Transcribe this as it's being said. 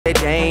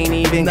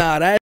even. Nah,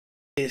 that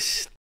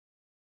is,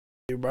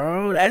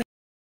 bro. That's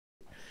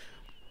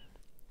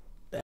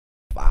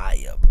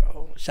fire,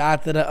 bro. Shout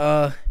out to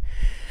the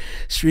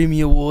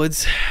Streamy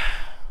Awards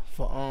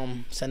for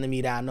sending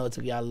me that. I know it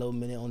took y'all a little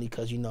minute only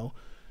because you know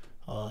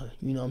what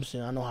I'm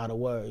saying, I know how to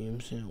work, you know what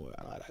I'm saying,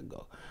 I know how that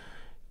go.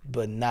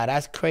 But nah,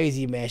 that's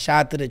crazy, man.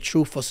 Shout out to the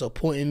Truth for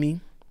supporting me.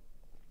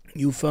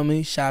 You feel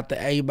me? Shout out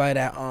to everybody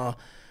that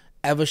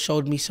ever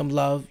showed me some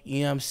love,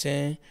 you know what I'm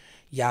saying?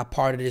 Y'all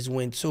part of this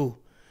win too.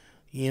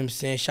 You know what I'm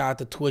saying? Shout out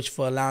to Twitch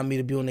for allowing me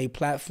to be on their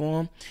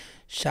platform.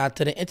 Shout out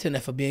to the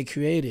internet for being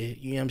creative.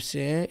 You know what I'm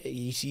saying?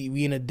 You see,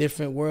 we in a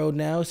different world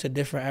now. It's a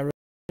different era.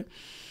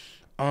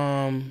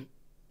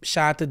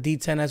 Shout out to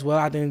D10 as well.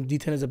 I think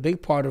D10 is a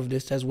big part of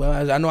this as well.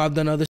 As I know I've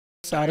done other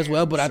side as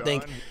well, but I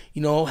think,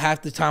 you know,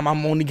 half the time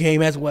I'm on the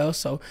game as well.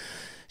 So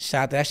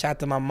shout out to that. Shout out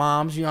to my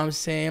moms, you know what I'm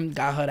saying?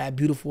 Got her that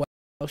beautiful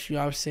house, you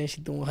know what I'm saying?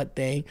 She doing her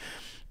thing.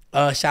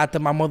 Shout out to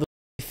my mother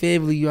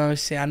family, you know what I'm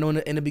saying? I know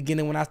in the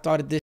beginning when I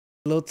started this,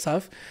 a little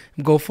tough.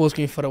 I'm go full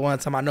screen for the one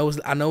time. I know it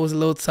was a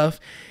little tough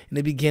in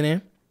the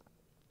beginning.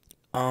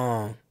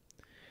 But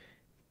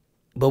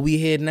we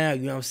here now,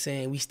 you know what I'm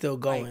saying? We still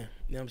going. You know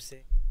what I'm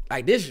saying?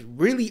 Like, this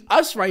really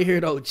us right here,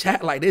 though,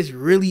 chat. Like, this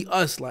really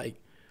us. Like,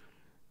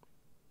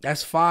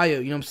 that's fire,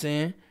 you know what I'm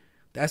saying?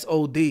 That's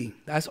OD.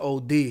 That's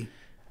OD.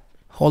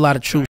 Whole lot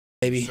of truth,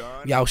 baby.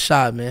 Y'all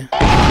shot, man.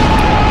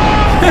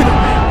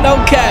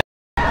 No cap.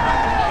 All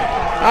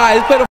right,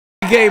 let's play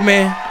the game,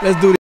 man.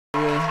 Let's do this,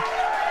 man.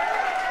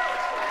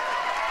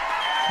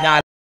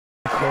 Nah,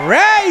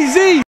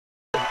 crazy.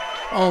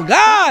 Oh,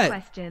 God.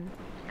 Question.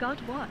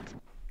 God what?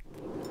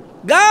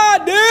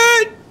 God,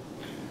 dude.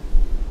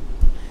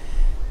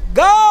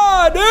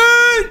 God,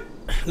 dude.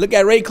 Look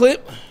at Ray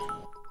clip.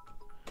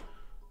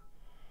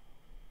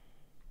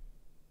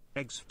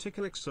 Eggs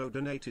Ticklixo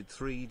donated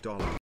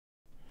 $3.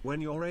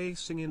 When you're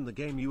racing in the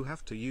game you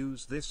have to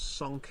use this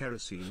song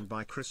Kerosene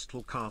by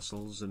Crystal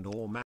Castles and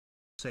or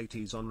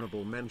Satie's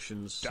honorable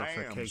mentions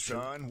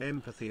Suffocation,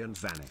 Empathy and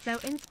Vanish. So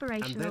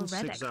inspirational and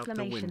then red sigs out the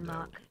exclamation window.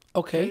 mark.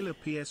 Okay. Taylor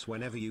PS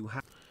whenever you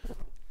have.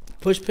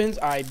 Push pins?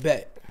 I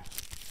bet.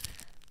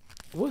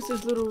 What's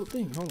this little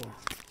thing? Hold on.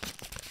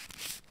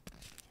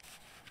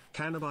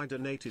 Canabai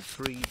donated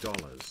 $3.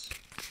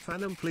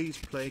 Fanum please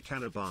play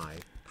Canabai.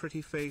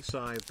 Pretty face,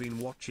 I've been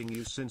watching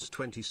you since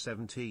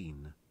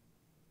 2017.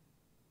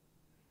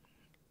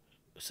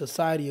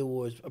 Society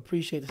Awards.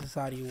 Appreciate the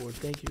Society Awards.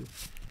 Thank you.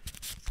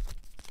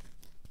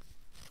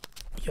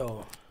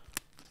 Yo.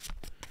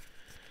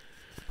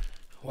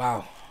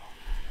 Wow.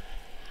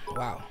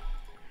 Wow.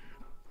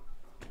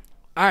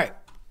 Alright.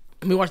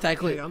 Let me watch that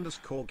clip.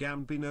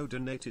 _Gambino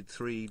donated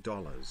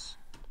 $3.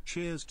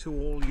 Cheers to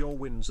all your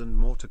wins and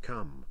more to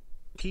come.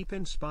 Keep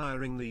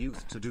inspiring the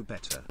youth to do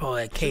better. Oh,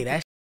 that K,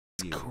 that's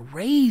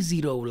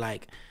crazy though.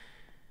 Like,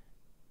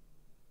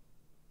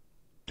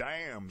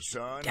 damn,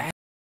 son. That's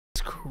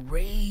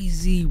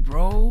crazy,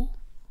 bro.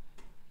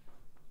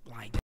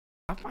 Like,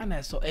 I find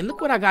that so. And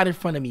look what I got in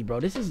front of me, bro.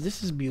 This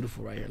is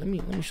beautiful right here. Let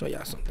me show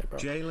y'all something, bro.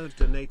 Jailer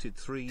donated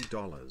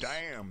 $3.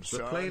 Damn, son.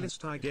 The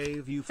playlist I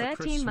gave you for 13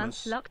 Christmas.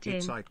 months locked in.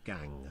 It's like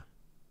gang.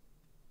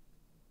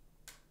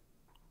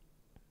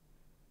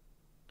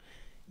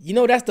 You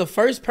know, that's the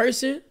first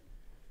person.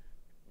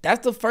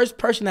 That's the first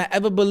person that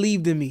ever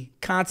believed in me,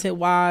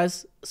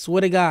 content-wise. Swear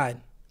to God.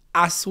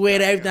 I swear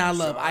to everything I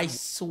love. I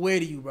swear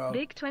to you, bro.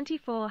 Big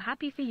 24,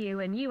 happy for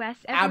you and US.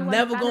 I'm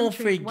never gonna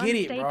forget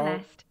it, stay bro.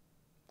 blessed.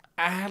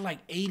 I had like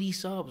 80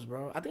 subs,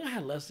 bro. I think I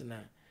had less than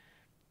that.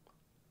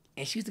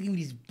 And she used to give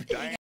me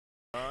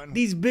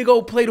these big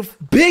old plate of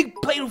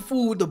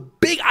food with the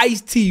big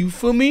iced tea. You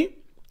feel me?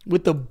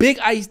 With the big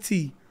iced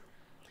tea.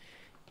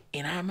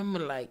 And I remember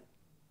like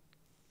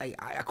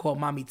I called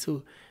mommy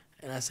too,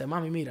 and I said,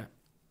 "Mommy, mira,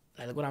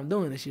 like look what I'm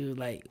doing." And she was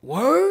like,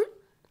 "Word?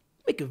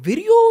 Making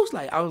videos?"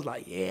 Like I was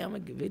like, "Yeah, I'm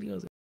making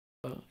videos."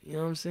 You know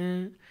what I'm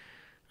saying?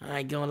 I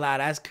ain't gonna lie,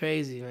 that's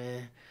crazy,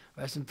 man.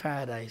 Rest in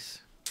paradise.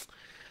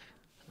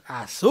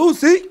 Ah,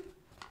 Susie.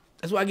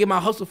 That's where I get my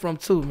hustle from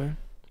too, man.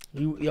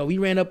 We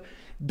ran up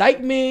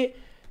Dykeman,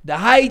 the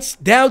Heights,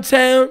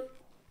 downtown.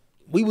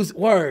 We was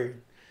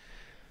word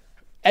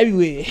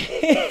everywhere.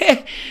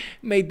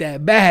 Made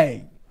that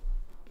bag.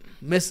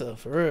 Miss her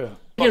for real.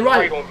 Get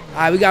right. All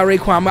right, we got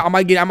Raekwon.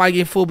 I might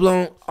get full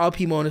blown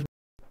RP on this.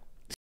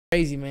 This is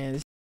crazy, man. This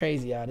is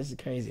crazy, y'all. This is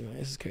crazy, man.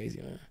 This is crazy,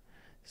 man.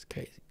 It's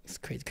crazy. It's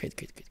crazy.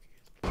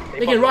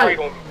 They get right.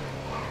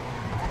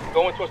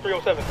 Going towards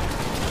 307.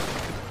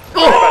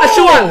 Oh, I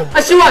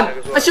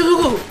shoot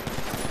one.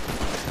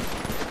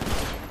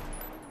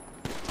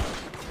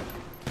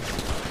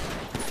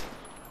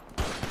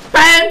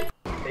 Bam.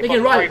 They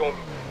get right.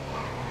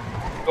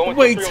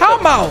 Wait,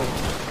 time out.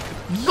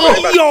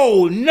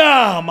 Yo,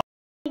 nah, man.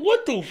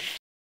 What the f?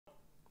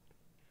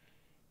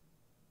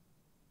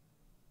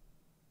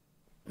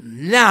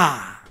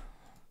 Nah.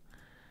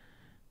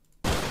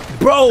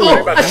 Bro,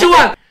 I shoot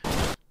one.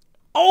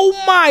 Oh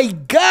my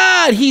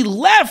God, he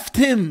left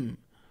him.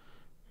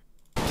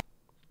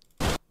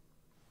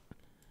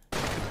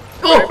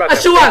 Oh, I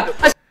shoot one.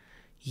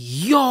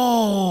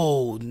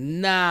 Yo,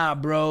 nah,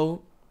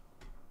 bro.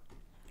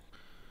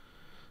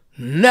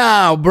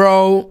 Nah,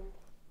 bro.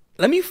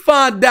 Let me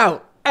find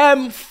out.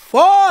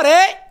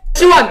 M40.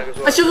 She won.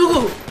 I shoot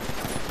Lulu.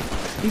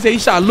 He said he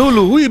shot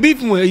Lulu. Who you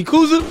beefing with?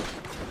 Yakuza?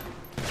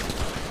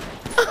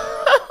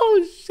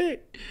 Oh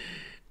shit.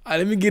 All right,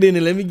 let me get in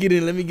there. Let me get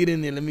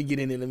in there,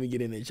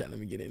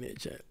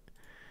 chat.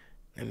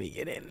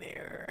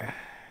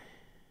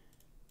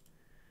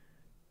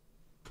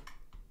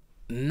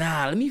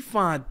 Nah, let me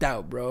find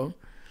out, bro.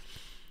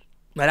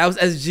 Nah, that was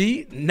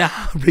SG. Nah,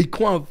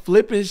 Raekwon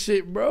flipping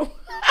shit, bro.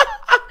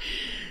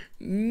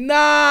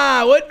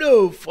 Nah, what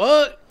the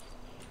fuck?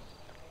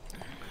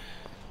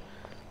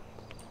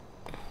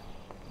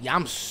 Yeah,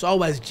 I'm so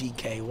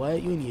SGK.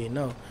 What? You didn't even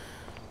know.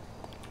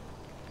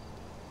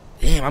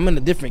 Damn, I'm in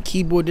a different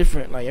keyboard,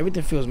 like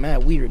everything feels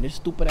mad weird. This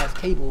stupid ass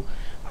cable,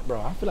 bro.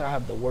 I feel like I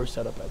have the worst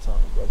setup at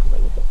times, bro. Cause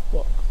like, what the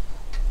fuck?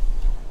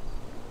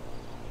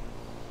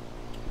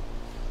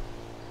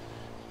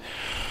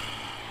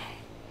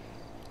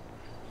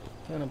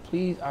 Fanum,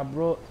 please, I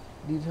brought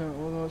these. We're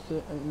gonna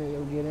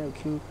get that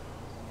Q.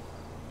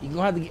 You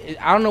gonna have to get.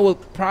 I don't know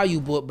what prior you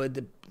bought, but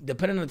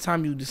depending on the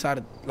time you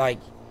decided, like,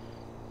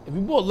 if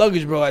you bought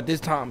luggage, bro, at this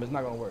time, it's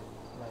not gonna work.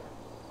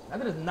 Not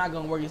that it's not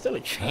gonna work, it's still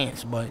a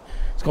chance, but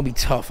it's gonna be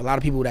tough. A lot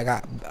of people that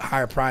got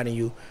higher pride than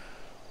you,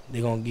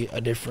 they're gonna get a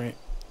different.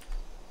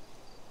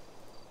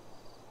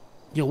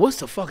 Yo, what's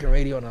the fucking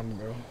radio number,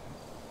 bro?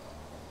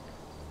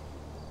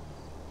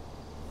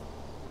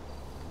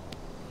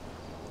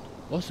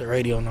 What's the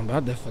radio number? I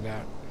just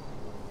forgot.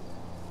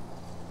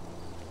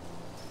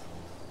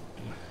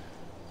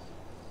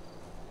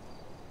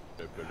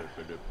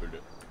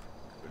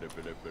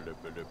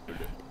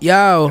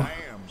 Yo.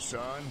 Damn,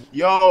 son.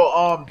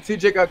 Yo,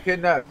 TJ got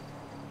kidnapped.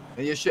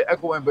 And your shit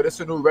echoing, but it's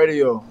a new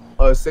radio.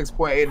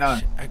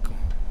 6.89. Echo.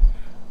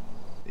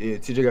 Yeah,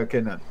 TJ got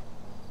kidnapped.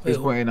 Wait,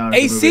 6.89.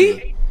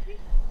 AC?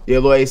 Yeah,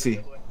 little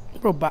AC.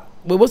 Bro,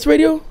 wait, what's the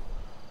radio?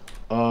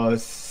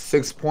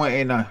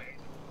 6.89.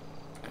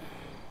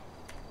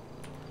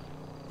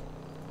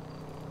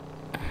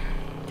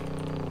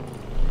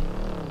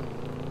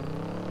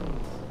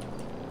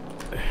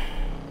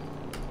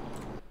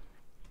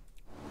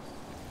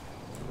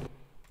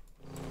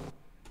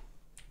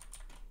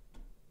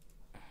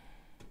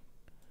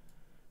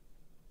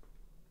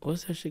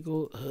 What's that shit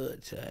called?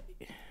 Hood chat.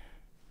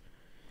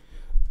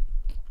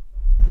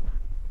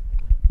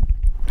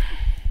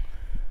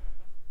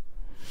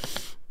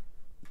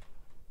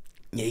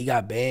 Yeah, he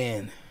got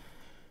banned.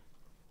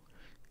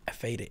 I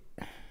faded.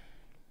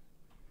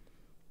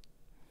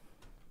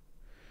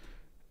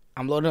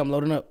 I'm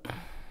loading up.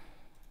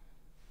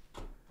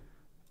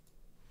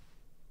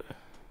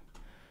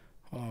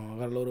 Oh, I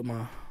gotta load up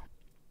my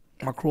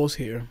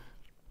crosshair.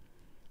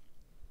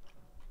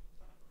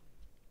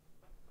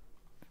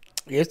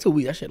 Yeah, it's too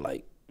weak. That shit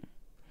like.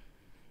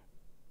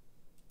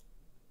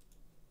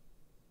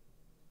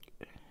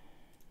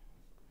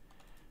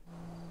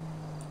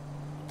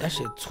 That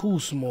shit too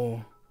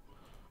small.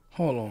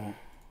 Hold on.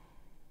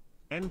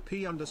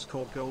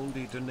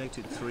 NP_Goldie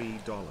donated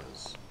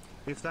 $3.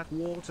 If that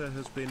water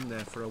has been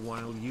there for a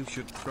while, you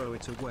should throw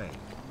it away.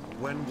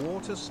 When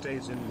water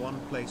stays in one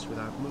place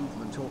without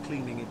movement or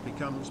cleaning, it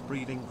becomes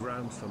breeding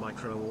ground for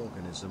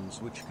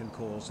microorganisms which can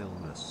cause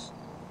illness.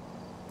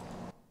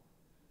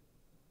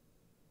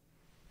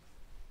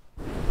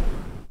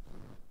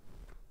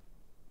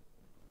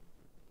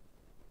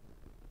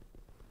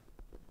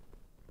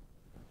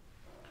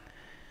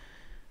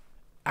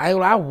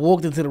 I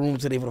walked into the room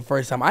today for the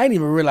first time. I didn't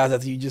even realize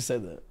that you just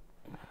said that.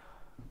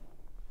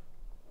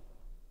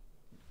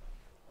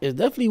 There's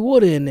definitely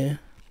water in there.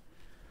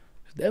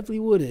 There's definitely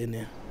water in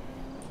there.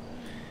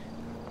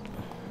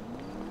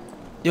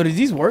 Yo, does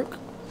these work?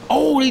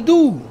 Oh, they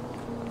do.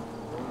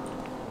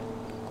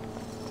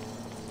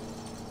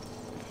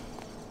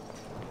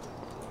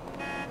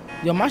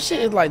 Yo, my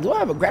shit is like, do I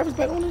have a graphics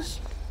pack on this?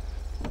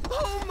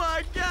 Oh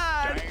my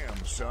god!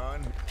 Damn,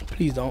 son.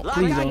 Please don't.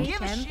 Please don't.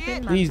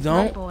 Please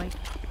don't.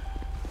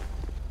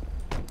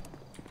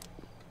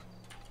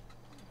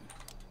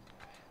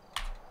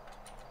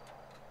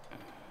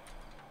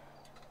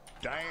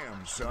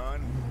 Damn,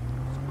 son.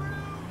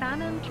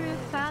 Fanum troop,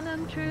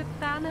 Fanum troop,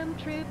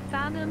 Fanum troop,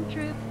 Fanum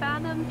troop,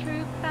 Fanum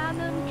troop,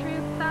 Fanum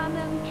troop,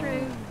 Fanum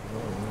troop.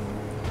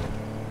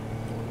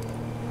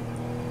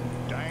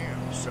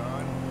 Damn,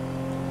 son.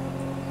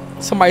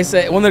 Somebody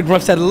said, one of the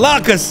grumps said,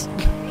 lock us.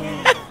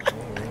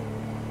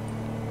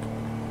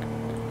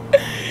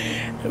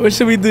 What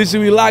should we do?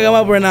 Should we lock him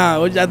up or not?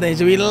 What y'all think?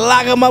 Should we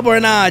lock him up or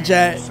not,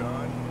 chat?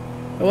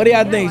 What do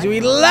y'all think? Should we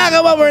lock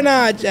him up or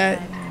not,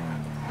 chat?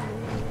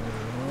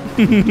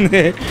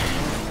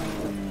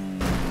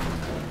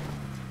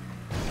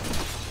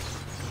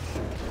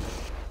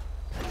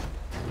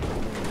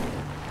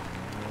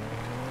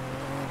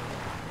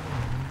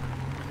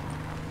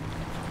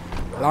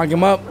 Lock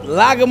him up.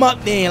 Lock him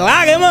up then.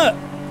 Lock him up.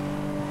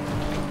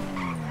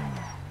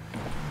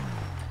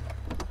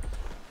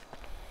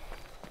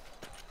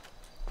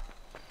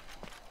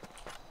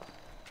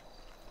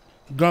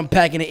 Grunt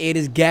pack in the air,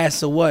 this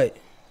gas or what?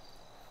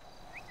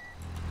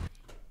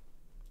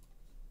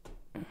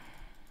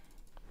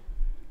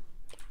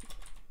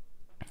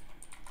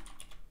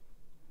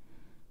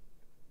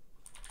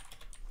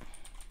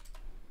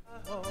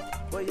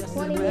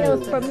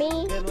 For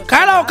me.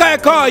 Claro que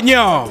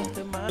coño.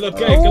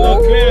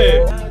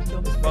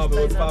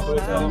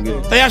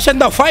 Estoy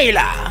haciendo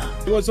fila.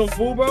 You want some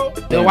food, bro?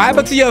 Yo, what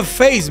happened to your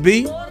face,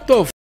 B?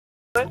 The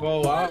f?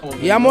 Bro, I don't know.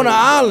 Yeah, I'm on the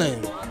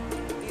island.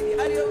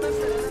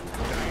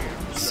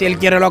 Si él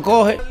quiere lo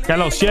coge. Que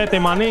los 7,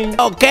 manín.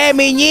 Okay,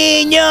 mi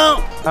niño.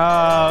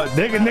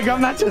 Nigga,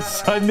 I'm not your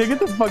son. Nigga,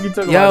 the fuck you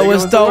talking Yo, about?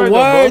 what's the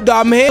word?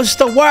 I'm here. What's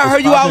the word? I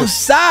heard you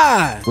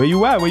outside. Where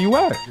you at? Where you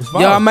at?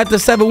 Yo, I'm at the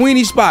 7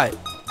 Weenie spot.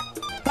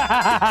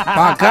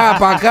 Pa'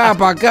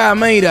 acá,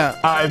 mira.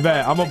 Alright,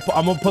 bet. I'm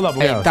gonna pull up.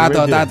 Hey,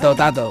 Tato.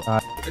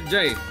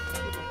 Jay.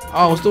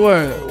 Oh, what's the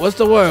word? What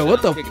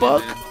the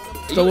fuck?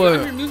 What's the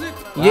word? Music?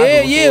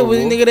 Yeah, with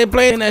nigga they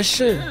playing that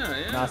shit.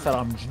 Nah, I said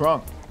I'm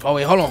drunk. Oh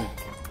wait, hold on.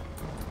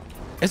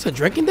 It's a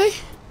drinking day?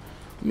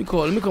 Let me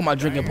call my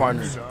drinking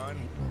partner.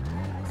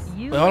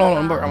 Wait, hold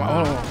on.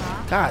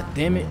 God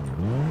damn it.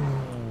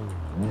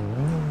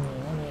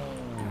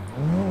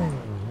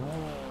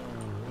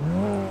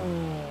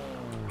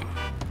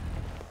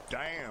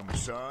 Damn,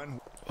 son.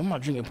 Where's my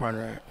drinking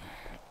partner at?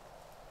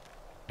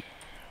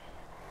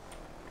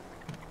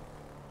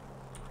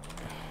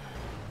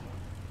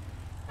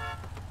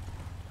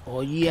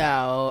 Oh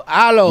yeah,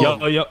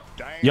 hello.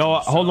 Yo,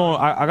 hold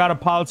on. I got to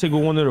politic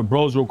with one of the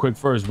bros real quick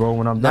first, bro.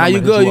 When I'm done. Nah, you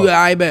good? You good?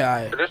 I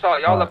bet. This all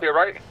y'all up here,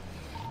 right?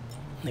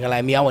 Nigga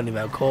like me, I wouldn't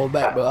even call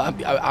back, bro. I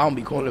don't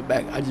be calling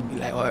back. I just be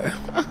like, alright.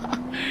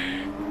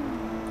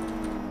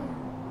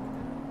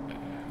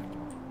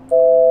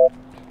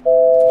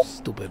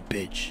 Stupid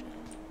bitch.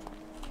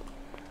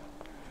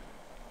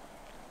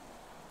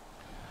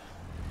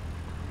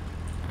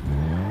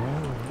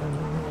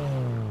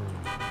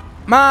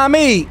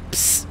 Mommy!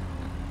 Psst.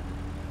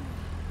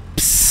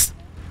 Psst.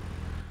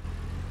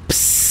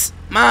 Psst.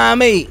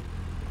 Mommy!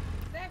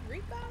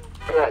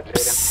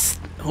 Psst.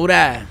 Who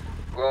that?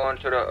 Going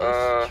to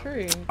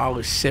the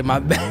Oh shit, my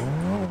bad.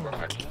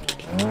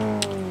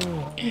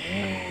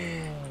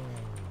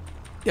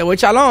 Yeah, what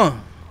y'all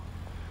on?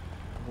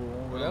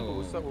 Whatever,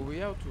 what's up? What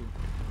we out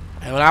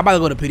to? Hey, well, I'm about to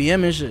go to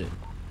PDM and shit.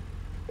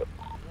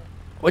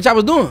 What y'all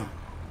was doing?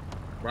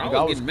 Bro, I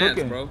Nigga, was getting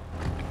mad, bro.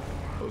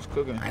 I was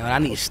cooking. Hey, well, I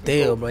need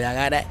stale, bro. Y'all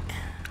got that?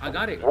 I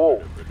got it.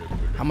 Whoa.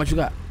 How much you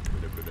got?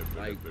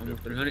 Like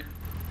almost 300.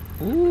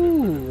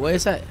 Ooh,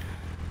 where's that?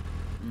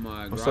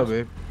 My What's garage. up,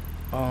 babe?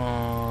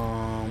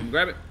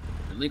 Grab it.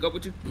 Link up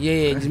with you.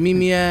 Yeah, just meet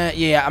me at.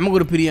 Yeah, I'm gonna go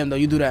to PDM though.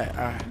 You do that.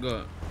 All right.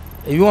 Good.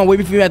 If you want,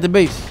 wait for me at the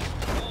base.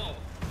 Oh,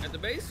 at the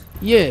base?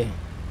 Yeah.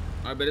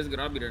 I bet it's good.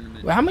 I'll be there in a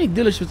minute. Wait, how many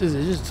dealerships is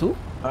it? Just 2?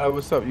 Alright,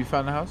 what's up? You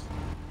found the house?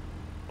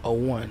 Or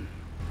 1?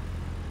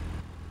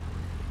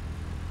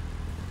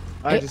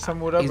 Alright, just tell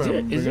me whatever.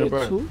 Is there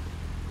 2?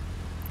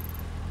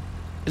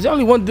 Is there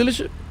only 1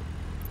 dealership?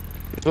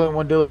 There's only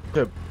one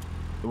dealership.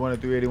 The one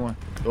at 381.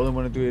 The only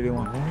one at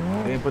 381.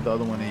 They didn't put the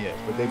other one in yet,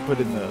 but they put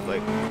in the,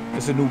 like,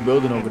 it's a new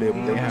building over there,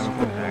 but they haven't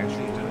put an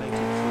actual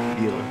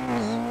dealer.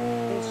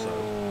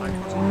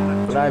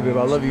 But alright, babe,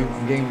 I love you.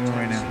 I'm gaming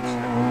right now.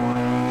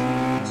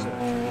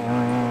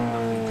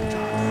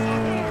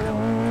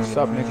 What's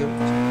up, nigga?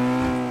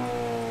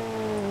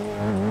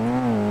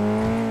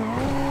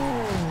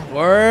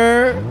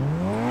 Word.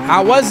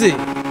 How was it?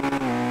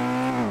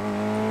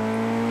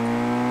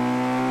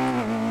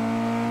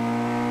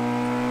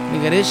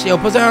 Nigga, this shit. Yo,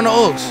 put that on the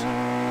Oaks.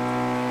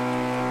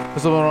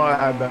 What's up on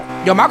I bet?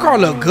 Yo, my car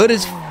look good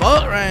as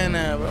fuck right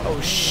now, bro.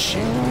 Oh,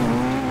 shit.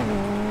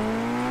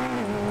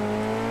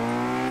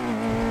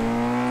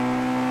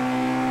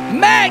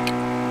 Mac!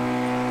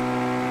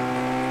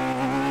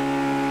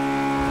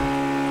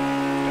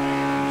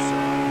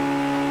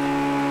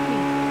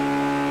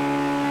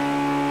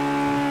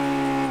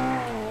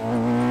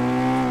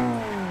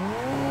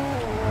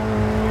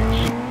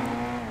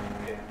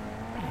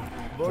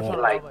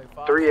 Like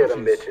 3 of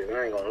them bitches.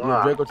 I ain't gonna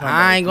lie.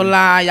 I ain't gonna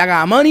lie. Y'all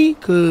got money?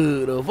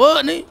 Could the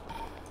fuck, nigga?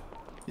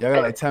 Y'all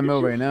got like 10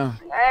 mil right now.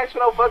 I asked for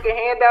no fucking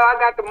handout. I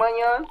got the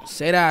money on.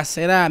 Say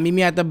that. Meet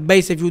me at the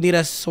base if you need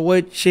a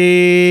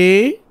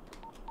switchy.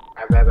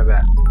 I bet.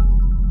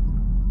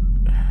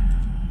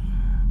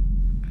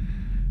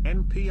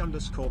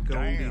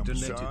 NP_Goldie donated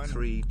son.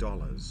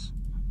 $3.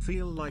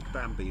 Feel like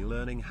Bambi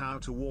learning how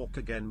to walk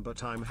again,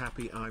 but I'm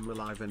happy I'm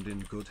alive and in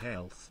good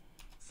health.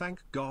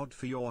 Thank God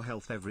for your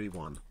health,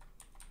 everyone.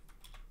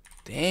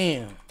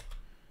 Damn.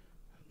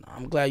 Nah,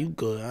 I'm glad you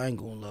good. I ain't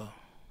gonna lie.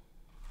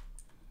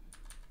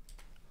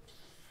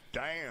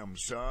 Damn,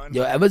 son.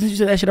 Yo, ever since you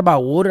said that shit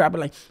about water, I've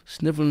been like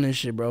sniffling this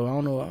shit, bro. I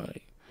don't know.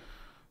 I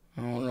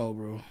don't know,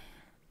 bro.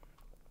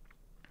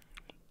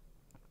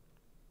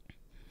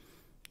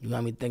 You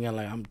got me thinking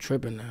like I'm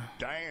tripping now.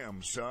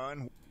 Damn,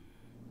 son.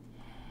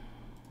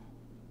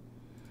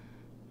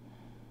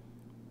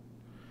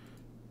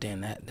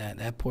 Damn,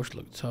 that Porsche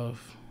look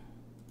tough.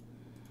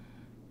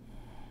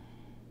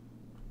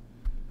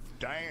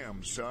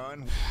 Damn,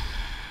 son.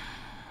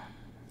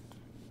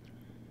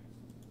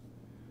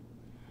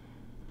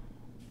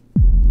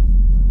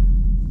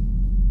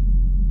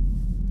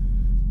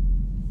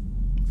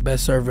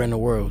 Best server in the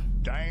world.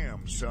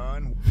 Damn,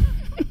 son.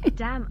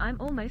 Damn, I'm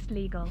almost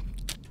legal.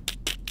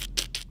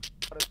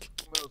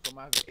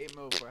 8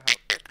 mil for help.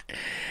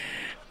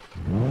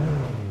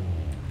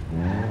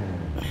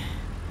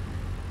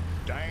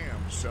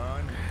 Damn,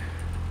 son.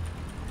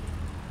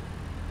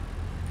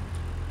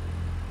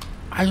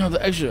 I know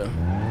the extra.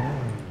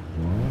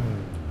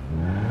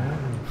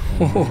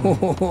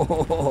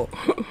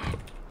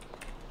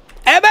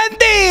 ¡Es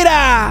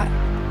mentira!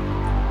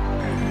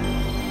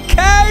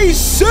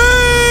 ¡KC!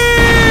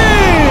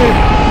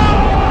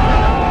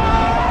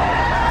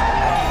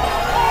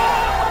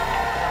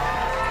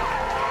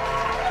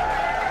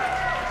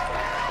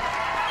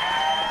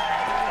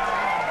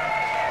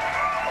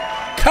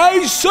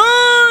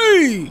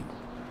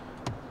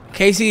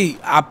 Casey,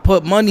 I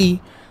put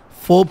money,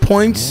 4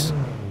 points.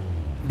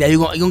 That you're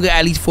gonna get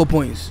at least 4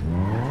 points.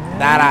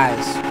 That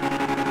eyes.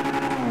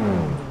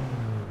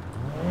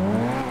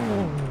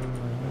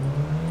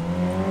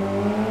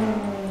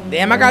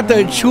 Damn, I got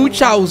the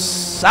chooch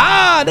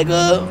outside,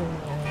 nigga.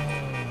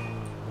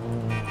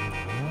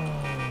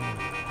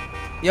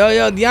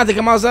 Yo, Deontay,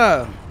 come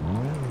outside.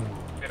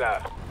 Get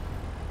out.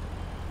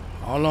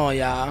 Hold on,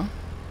 y'all.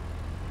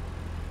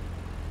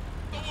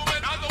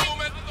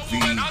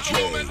 VJ.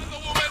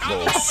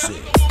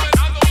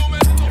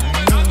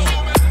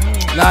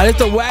 Nah, this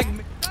the whack.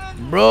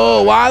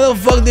 Bro, why the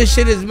fuck this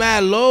shit is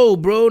mad low,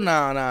 bro?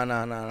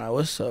 Nah.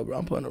 What's up, bro?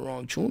 I'm putting the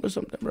wrong tune or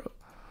something, bro.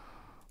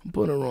 I'm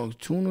putting the wrong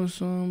tune or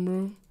something,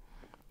 bro.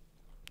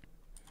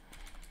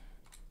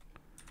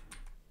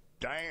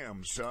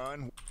 Damn,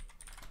 son.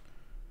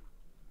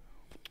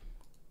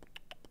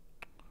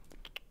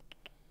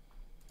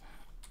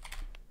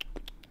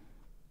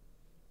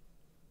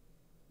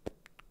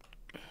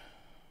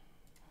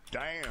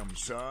 Damn,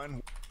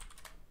 son.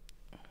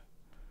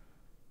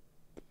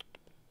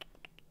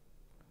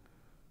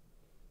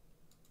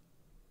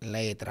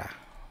 Letra.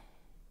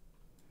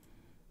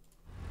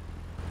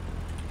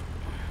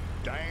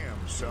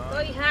 Damn, son.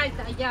 Estoy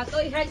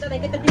harta de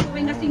que este tipo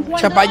venga sin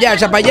cuarto. Chapa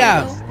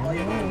allá.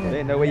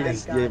 Ain't no way you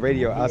just get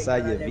radio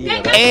outside your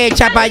video.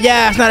 Chapa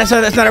allá. It's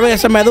not a radio,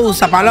 it's a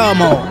Medusa,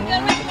 Palomo.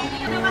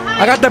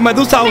 I got the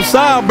Medusa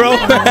outside, bro.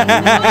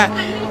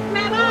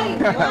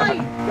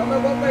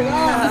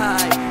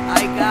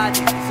 I got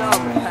it,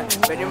 sobra.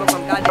 Venimos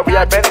con We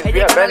are Benny.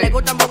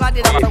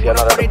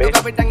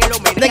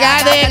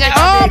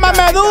 Oh, my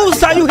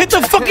Medusa. You hit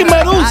the fucking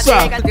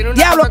Medusa.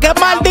 Diablo, qué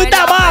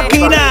maldita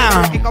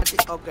máquina.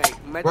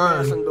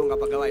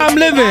 I'm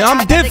living.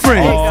 I'm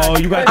different. Oh,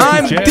 you got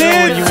I'm different.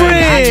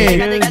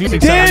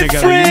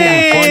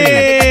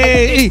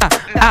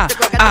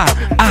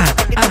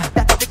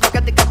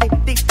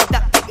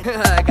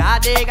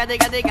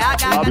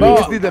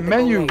 The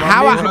menu.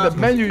 How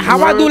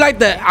I do like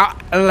the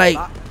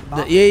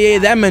yeah,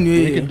 that menu.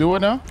 You can do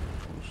it now?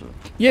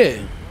 Yeah.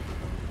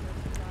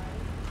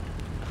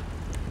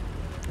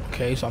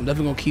 Okay, so I'm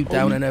definitely gonna keep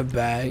that one in that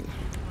bag.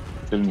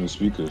 Getting new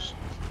speakers.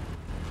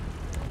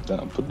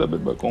 Damn, put that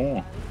bit back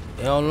on.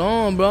 Hell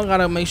no, bro. I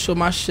gotta make sure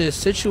my shit's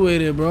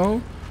situated,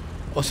 bro.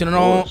 O si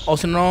no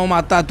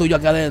matar tuyo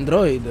acá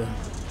adentro, oíste.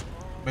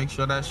 Make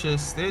sure that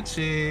shit's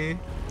stitchy.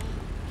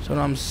 That's what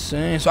I'm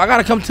saying. So I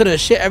gotta come to the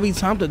shit every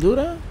time to do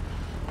that?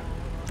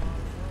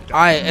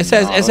 Alright, it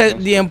says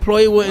the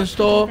employee will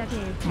install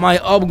my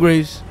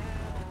upgrades.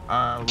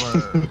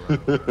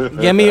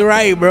 Get me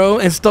right, bro.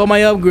 Install my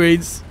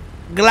upgrades.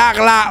 Glock,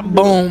 glock,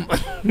 boom.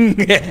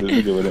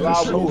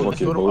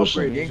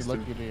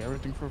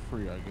 Everything for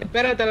free, I guess.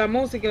 Espérate, la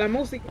música.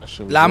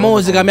 La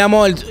música, mi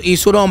amor. ¿Y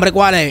su nombre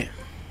cuál es?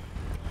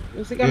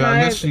 Música Yeah,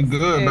 I guess maestra. she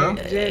good, bro.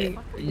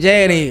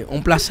 Jenny,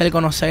 un placer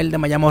conocerte.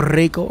 Me llamo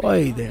Rico,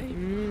 oíste.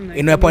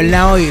 Y no es por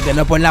nada, oíste.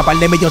 No es por nada. Par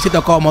de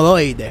milloncitos cómodos,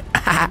 oíste.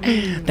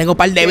 Tengo un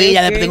par de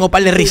villas, tengo un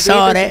par de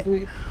risores.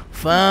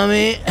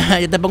 Fami,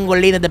 yo te pongo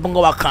linda, te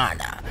pongo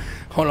bacana.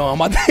 Hold on,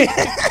 I'm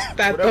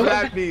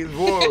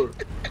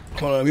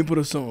Hold on, let me put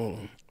a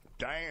song.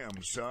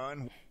 Damn,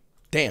 son.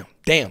 Damn.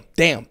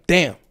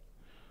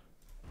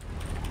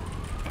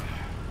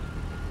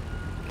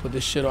 Put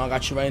this shit on. I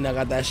got you right now. I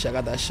got that shit.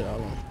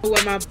 Hold on. Who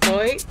am I,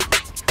 boy?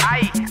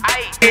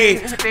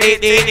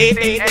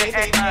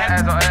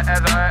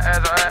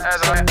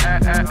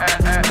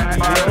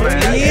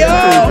 Yo,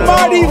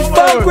 Marty,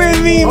 fuck with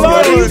me,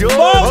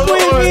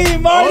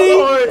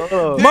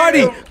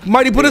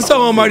 Marty, put a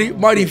song on,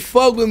 Marty,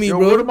 fuck with me,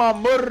 bro.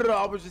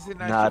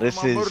 Nah,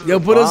 this is. Yo,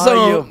 put a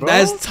song. Bro.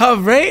 That's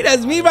tough, right?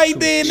 That's me right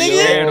there,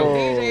 nigga.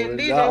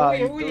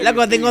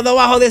 Loco, tengo dos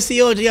bajos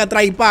 18 y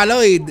atrás y palo,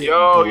 oíste.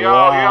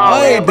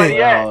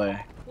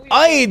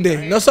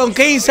 Oíste, no son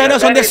 15, no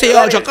son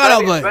 18,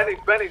 claro, güey.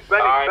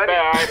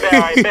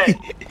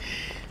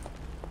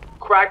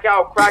 Crack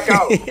out.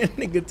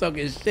 Nigga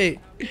talking shit.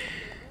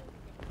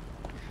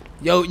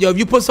 Yo, if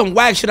you put some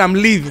whack shit, I'm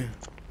leaving.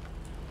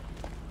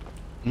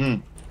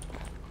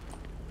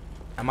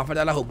 I'ma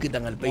faltar la juquita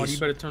en el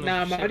piso.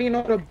 Nah, Marty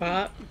know the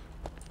bop.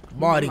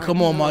 Marty,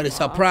 come on, Marty.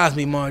 Surprise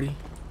me, Marty.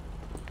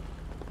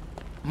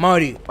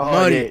 Marty.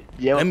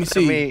 Let me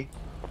see.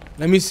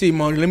 Let me see,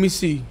 Marty. Let me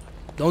see.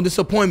 Don't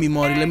disappoint me,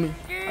 Marty. Let me.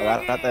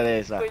 Agárrate de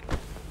esa.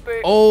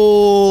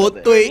 Oh,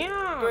 tweet.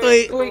 Yo, I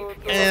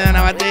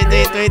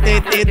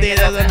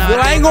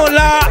ain't gonna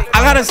lie,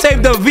 I gotta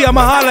save the V.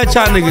 I'ma holla at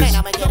y'all niggas.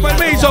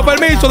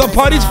 Permiso, the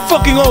party's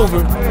fucking over.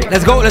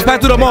 Let's go, let's back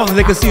to the mall so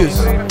they can see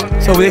us.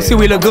 So they see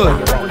we look good.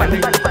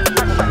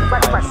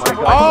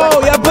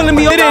 Oh, y'all pulling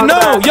me over. They didn't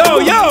know. Yo.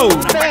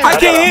 I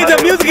can't hear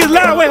the music is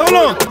loud. Wait, hold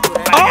on.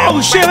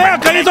 Oh shit, man,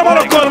 can you talk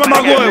about the call,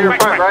 mamá huevo?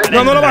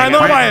 No lo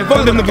bajen.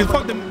 Fuck them niggas,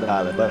 fuck them.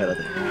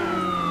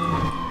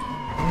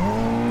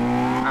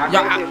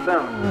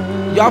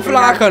 Y'all feel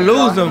like I could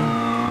lose them.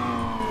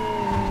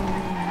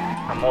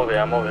 I'm over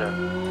here.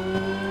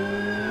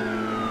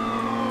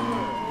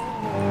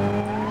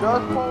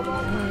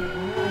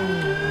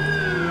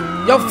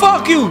 Yo,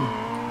 fuck you.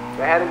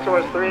 They're heading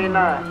towards 3 and 9.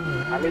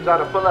 I need y'all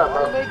to pull up,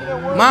 bro.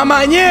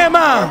 Mamá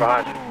ñema.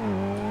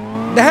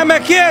 Déjame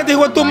quieto,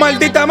 hijo de tu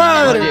maldita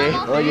madre.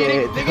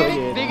 Oye. Big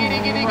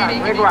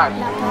rock.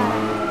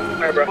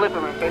 Flip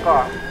him and take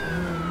off.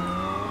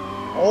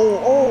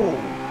 Oh.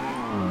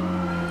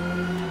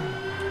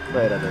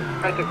 Espérate.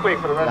 Make it quick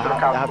for the rest of the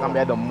cops. Deja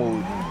cambiar de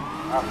mood.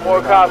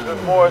 More cops,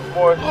 more.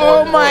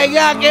 Oh my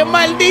god, qué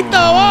maldito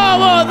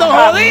bobo. Nos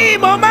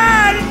jodimos,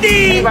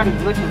 Marty.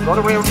 Listen, go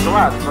to rear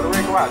garage.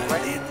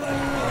 Right?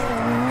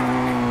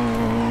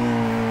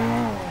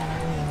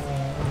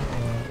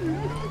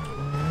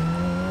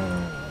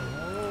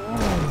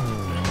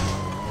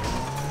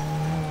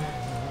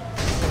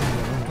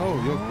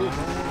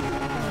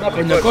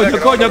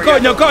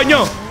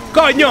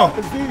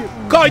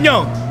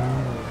 Coño.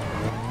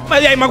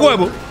 Vaya ahí, más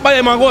huevo.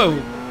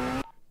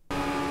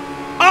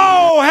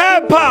 Oh,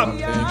 hip hop.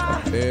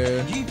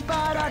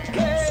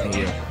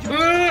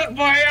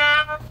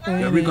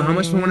 Yo, Rico, how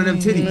much for one of them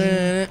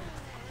titties?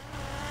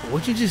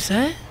 What you just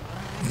said?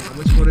 How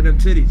much for one of them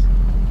titties?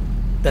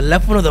 The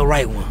left one or the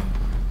right one?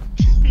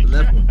 The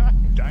left one.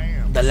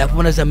 The left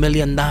one is $1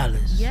 million.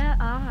 Yeah,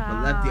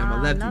 I'm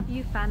a lefty. Love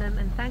you, Fanum,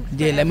 and thanks.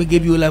 Yeah, let me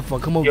give you a left one.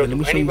 Come over. Yo, Let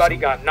me show you. anybody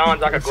got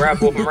nons? I could grab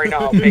both of them right now.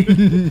 I'll pay.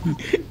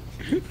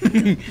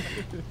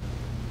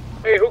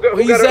 Hey, who got a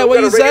radio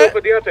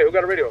for Deontay? Who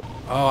got a radio?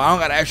 Oh, I don't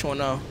got an actual one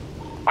now.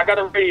 I got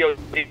a radio.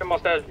 He's in my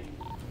stash.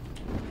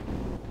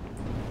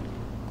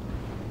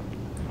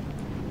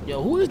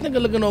 Yo, who this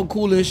nigga looking all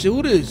cool and shit?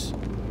 Who this?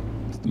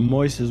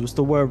 Moises, what's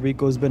the word,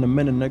 Rico? It's been a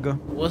minute, nigga.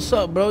 What's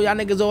up, bro? Y'all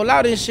niggas all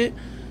out and shit.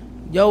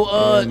 Yo,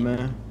 yeah,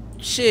 man.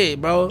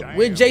 Shit, bro.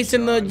 Where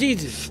Jason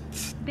Jesus?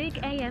 Big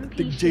AMP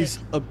Big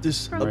Jason up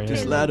this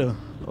ladder.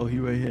 Oh, he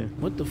right here.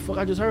 What the fuck?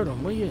 I just heard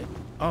him. Where you at?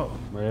 Oh.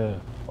 Yeah.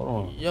 Hold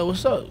on. Yo,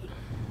 what's up?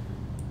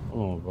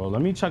 Hold on, bro.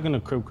 Let me check in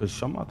the crib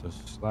because I'm about to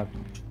slap the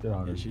shit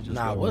out of her.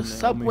 Nah,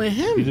 what's up with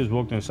him? He just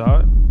walked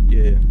inside?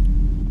 Yeah.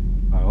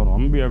 All right, hold on.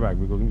 I'm gonna be right back.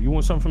 You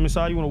want something from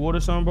inside? You want to water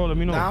something, bro? Let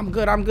me know. Nah, I'm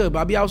good. But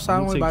I'll be outside.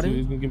 Don't worry about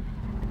it.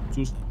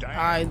 All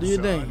right, do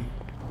your thing.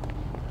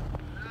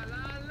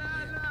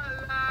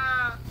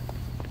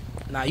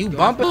 Nah, you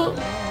bumping?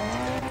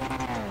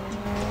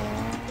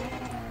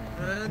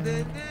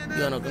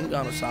 Yo, no, come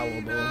down the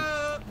sidewalk, bro.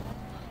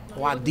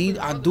 Oh, I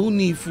do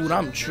need food.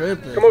 I'm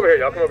tripping. Come over here,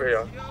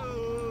 y'all.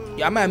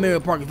 Yeah, I'm at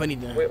Marriott Park if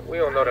anything. We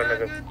don't know that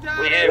nigga.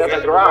 We in the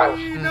garage.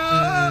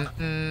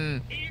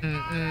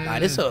 Nah,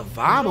 this a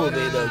vibe over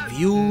there. The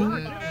view.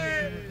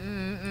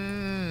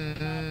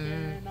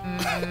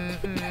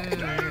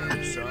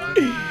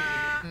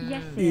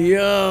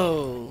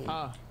 Yo.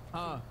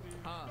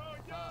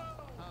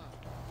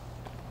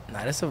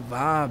 Nah, that's a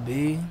vibe,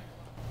 B.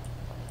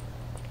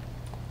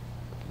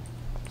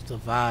 It's the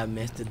vibe,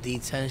 man. It's the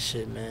D10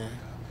 shit, man.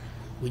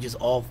 We just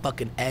all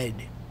fucking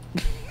Ed.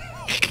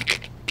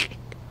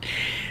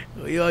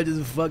 We all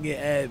just fucking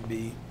Ed,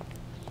 B.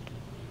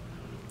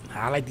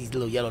 I like these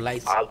little yellow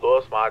lights. I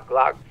lost my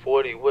Glock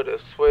 40 with a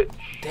switch.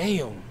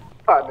 Damn.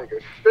 That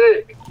nigga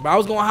sick. Bro, I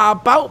was gonna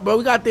hop out, bro.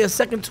 We got there a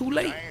second too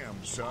late.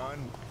 Damn,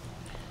 son.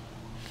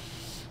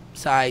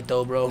 It's alright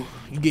though, bro.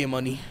 You get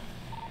money.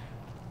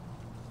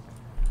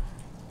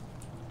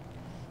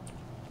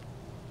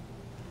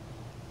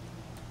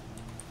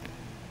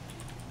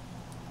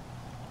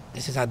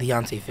 This is how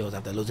Deontay feels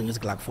after losing his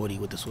Glock 40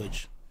 with the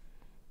switch.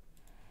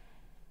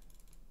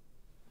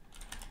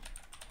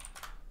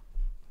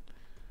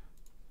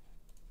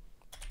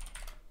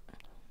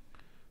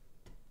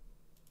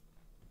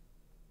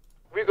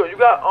 Rico, you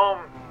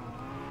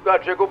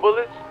got jiggle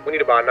bullets? We need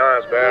to buy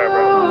 9s bad,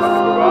 bro.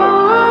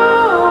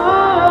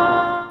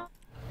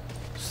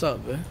 What's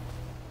up, man?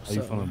 How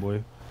you feeling,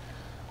 boy?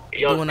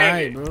 Doing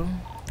alright, bro.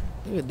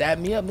 You would dap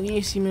me up, nigga. You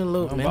ain't see me in a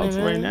little minute,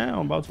 man.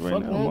 I'm about to right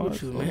now. Fuck wrong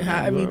with you, man?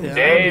 How everything?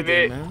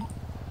 David. Man?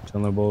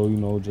 Chilling, bro. You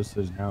know, just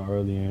as down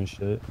early and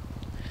shit.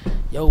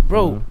 Yo,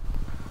 bro.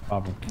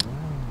 Poppin'.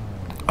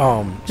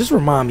 Just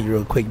remind me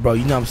real quick, bro.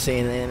 You know what I'm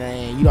saying?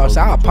 And you know what I'm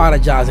saying? I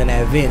apologize in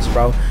advance,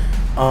 bro.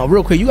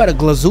 Real quick, you got a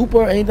glazoopa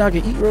or anything I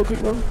can eat real quick,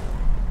 bro?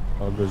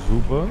 A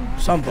glazoopa?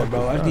 Something,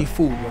 bro. I just need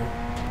food, bro.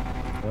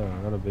 Yeah,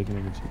 I got a bacon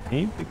and cheese. Can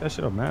you pick that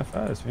shit up mad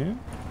fast, man?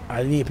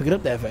 I didn't even pick it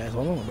up that fast.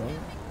 Hold on, bro.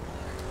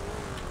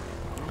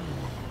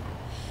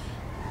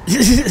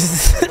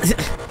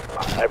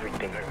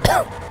 Everything.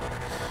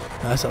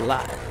 That's a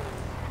lot.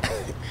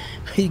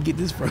 you get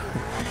this from?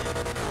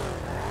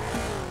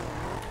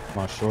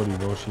 My shorty,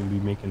 bro, she be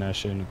making that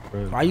shit in the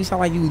crib. Why you sound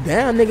like you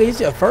down, nigga?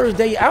 It's your first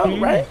day out,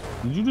 right?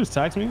 Did you just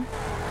text me?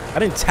 I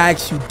didn't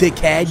text you,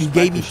 dickhead. You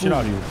gave me shit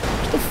out of you.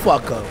 Shut the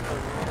fuck up.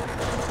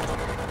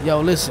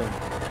 Yo, listen.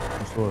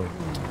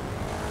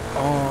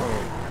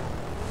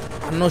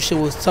 I know shit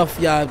was tough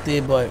for y'all out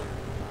there, but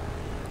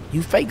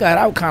you fake got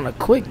out kind of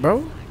quick,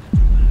 bro.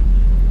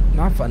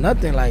 Not for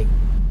nothing. Like,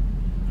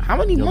 how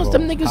many months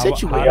them niggas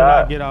hit you? How did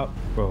I get out,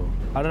 bro?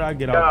 How did I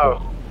get out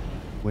quick?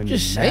 When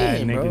just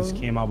saying, bro. Niggas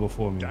came out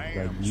before me. Like,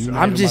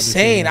 I'm just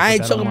saying. I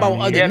ain't talking about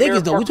other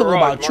niggas though. We talking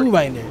about you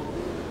right now.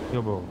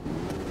 Yo, bro.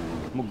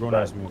 I'm a grown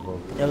ass man,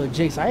 bro. Yo,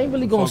 Jakes, I ain't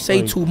really gonna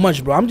say too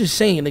much, bro. I'm just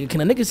saying, nigga.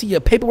 Can a nigga see your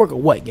paperwork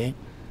or what, gang?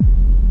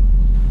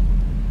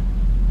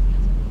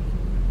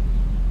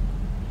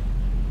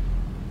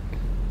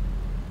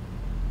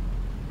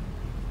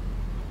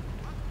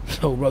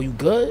 Yo, bro, you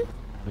good?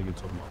 Nigga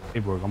talking about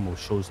paperwork. I'm gonna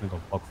show this nigga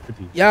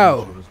 $150.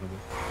 Yo.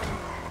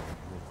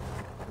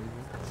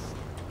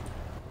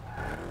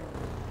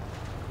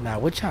 Now,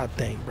 what y'all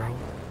think, bro?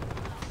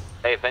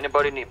 Hey, if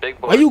anybody need big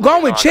boys, where you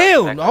going?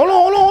 Chill. Hold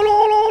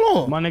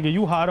on. My nigga,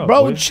 you hot up,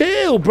 bro. Boy.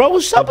 Chill, bro.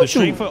 What's up with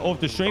you? Off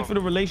the strength of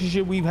the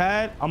relationship we've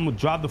had, I'm gonna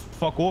drive the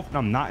fuck off, and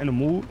I'm not in the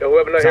mood. Yo,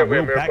 whoever not I'm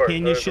here, real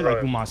backhand this shit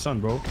like you my son,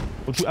 bro.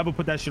 Don't you ever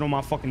put that shit on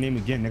my fucking name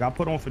again, nigga? I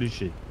put on for this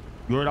shit.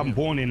 You heard I'm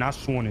born in, not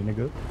sworn in,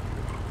 nigga.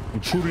 I'm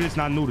true to this,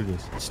 not new to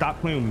this.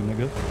 Stop playing with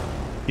me,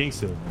 nigga.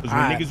 Gangster. Because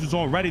when niggas was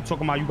on Reddit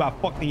talking about you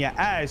got fucked in your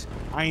ass,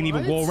 I ain't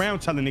even go around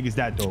telling niggas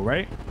that though,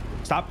 right?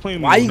 Stop playing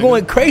with me. Why you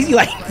going crazy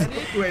like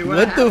Wait,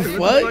 what the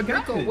fuck?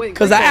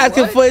 Because I asked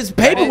him for his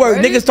paperwork.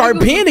 Niggas start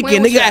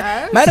panicking.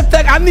 Nigga, matter of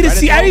fact, I need to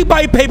see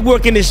everybody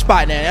paperwork in this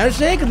spot now. You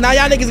understand? Because now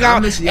y'all niggas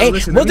got.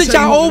 Wasn't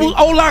y'all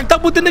all locked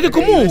up with the nigga?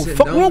 Come on.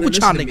 Fuck wrong with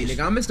y'all niggas?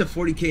 Nigga, I'm Mr.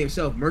 40K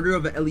himself. Murder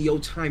of an LEO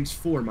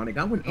 ×4, my nigga.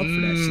 I went up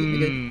for that shit,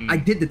 nigga. I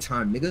did the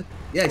time, nigga.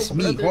 Yes,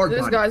 me, hard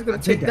This body. guy's gonna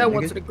take that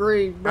one to the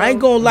grave, bro. I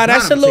ain't gonna lie.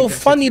 That's a little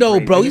funny though,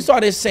 bro. He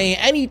started saying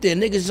anything.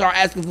 Niggas start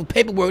asking for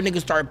paperwork.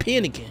 Niggas start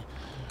panicking.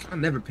 I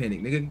never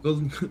panic, nigga.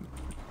 Go.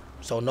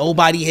 So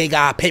nobody here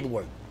got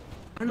paperwork.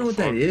 I know what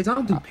that is. I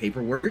don't do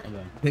paperwork.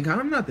 Nigga,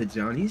 I'm not the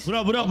Johnnies.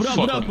 What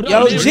up?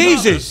 Yo,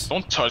 Jesus.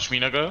 Don't touch me,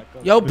 nigga.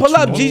 Yo, pull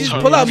up, Jesus.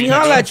 Pull up. Me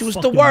holla at you. What's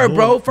the word,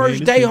 bro?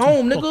 First day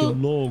home, nigga.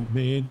 Long,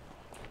 man.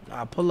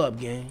 Nah, pull up,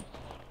 gang.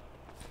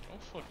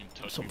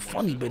 Some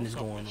funny business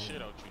going on.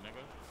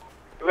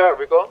 You at,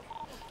 Rico?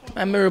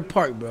 At Mirror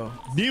Park, bro.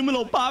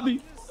 Dímelo,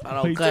 Bobby. I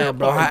don't care,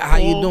 bro. How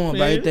you doing,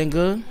 bro? Everything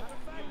good?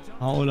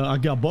 I don't know. I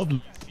got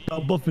buffing.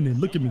 I'm buffing it.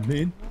 Look at me,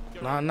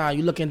 man. Nah,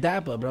 you looking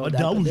dapper, bro.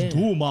 I was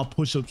doing my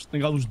push-ups.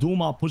 Nigga, I was doing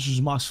my push-ups,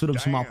 my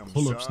sit-ups, my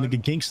pull-ups.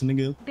 Nigga, gangsta,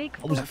 nigga.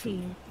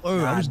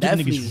 I was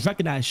giving niggas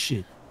recognize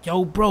shit.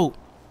 Yo, bro.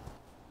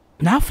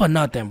 Not for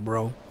nothing,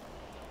 bro.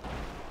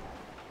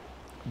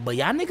 But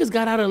y'all niggas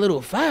got out a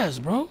little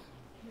fast, bro.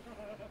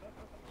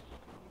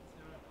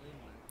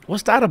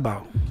 What's that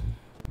about?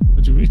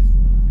 What you mean?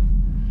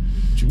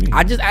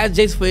 I just asked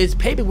Jace for his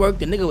paperwork.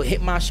 The nigga would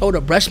hit my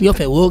shoulder, brush me off,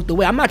 and walked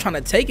away. I'm not trying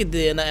to take it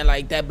there or nothing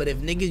like that. But if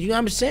niggas, you know what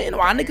I'm saying?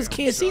 Why niggas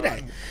can't see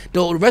that?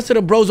 The rest of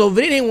the bros over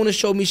there didn't want to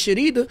show me shit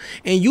either.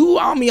 And you,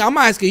 I mean, I'm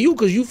asking you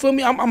because you feel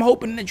me? I'm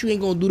hoping that you ain't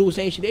gonna do the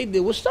same shit they did.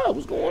 What's up?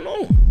 What's going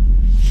on?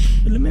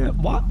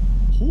 Man, what?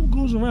 Who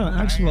goes around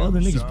asking for other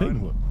niggas'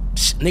 paperwork?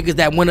 Niggas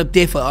that went up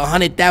there for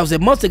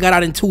 100,000 months and got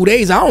out in 2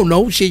 days. I don't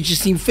know. Shit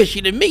just seemed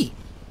fishy to me.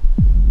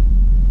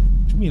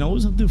 What you mean? I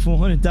was up there for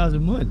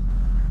 100,000 months.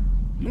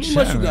 How many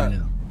months you got?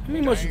 How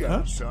many months you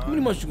got? How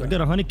many months you got? I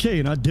got 100K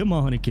and I did my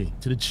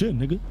 100K to the chin,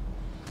 nigga.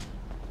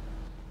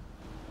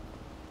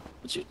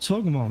 What you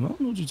talking about, man? I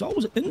don't know what you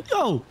talking about.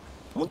 Yo,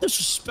 don't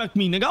disrespect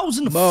me, nigga. I was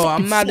in the bro,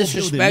 fucking I'm not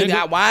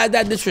disrespecting. Why is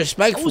that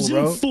disrespectful, I was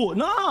bro? in Fort.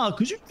 Nah,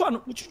 cause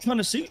what you trying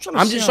to say?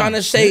 I'm just trying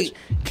to say,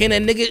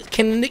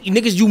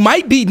 niggas, you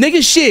might be,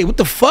 nigga, shit. What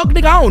the fuck,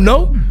 nigga? I don't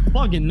know.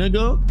 Fucking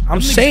nigga.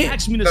 I'm saying.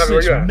 Asked me to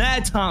switch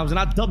mad times, and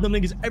I dubbed them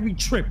niggas every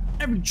trip.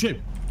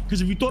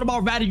 Because if you thought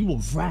about ratting, you a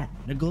rat,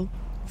 nigga.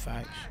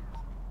 Facts.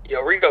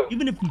 Yo, Rico.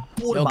 Even if you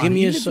thought about it,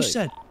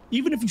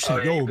 even if you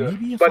said, yo,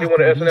 maybe if I want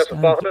to SNS for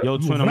 500? Yo,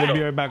 twin, I'm gonna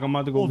be right back. I'm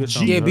about to go get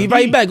something. Yeah, be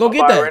right back. Go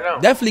get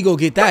that. Definitely go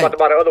get I'm that. about to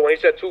buy the other one.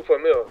 He said 2 for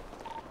 $1 million.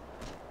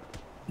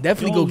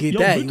 Definitely go get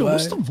that. Rico,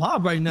 what's the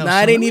vibe right now?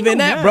 Nah, it ain't even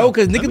that, bro.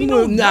 Cause niggas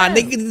moving. Nah,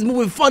 niggas is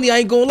moving funny. I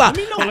ain't gonna lie.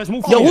 Let's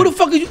move. Yo, who the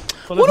fuck is you?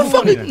 Who the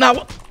fuck is?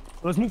 Nah.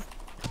 Let's move.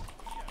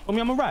 Tell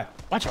me I'm a rat.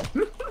 Watch out.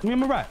 Tell me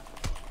I'm a rat.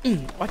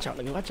 Watch out,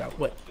 nigga. Watch out.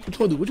 What you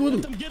wanna do? What you wanna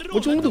do?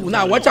 What you wanna do?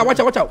 Nah, watch out. Watch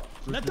out. Watch out.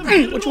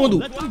 What you wanna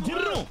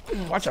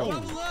do? Watch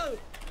out.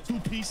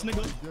 Two-piece,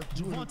 nigga.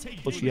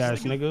 Pushy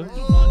ass, nigga.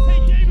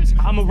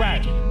 I'm a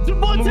rat.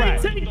 I'm a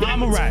rat.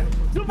 I'm a rat.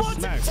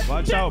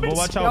 Watch out, bro.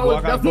 Watch out, bro.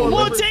 I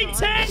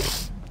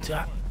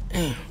got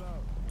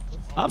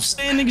I'm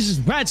saying niggas is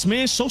rats,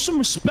 man. Show some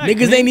respect.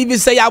 Niggas man. ain't even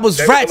say I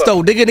was rats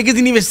though. Niggas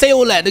didn't even say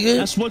all that, nigga.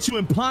 That's what you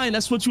implying.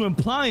 That's what you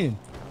implying.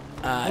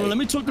 Let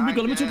me talk to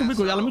Rico. Let me talk to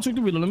Rico. Let me talk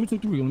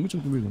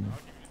to Rico.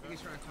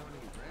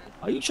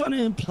 Are you trying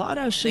to imply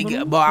that shit?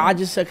 Nigga, bro, I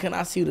just said, can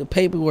I see the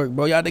paperwork,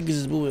 bro? Y'all niggas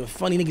is moving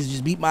funny. Niggas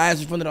just beat my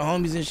ass in front of the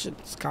homies and shit.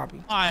 It's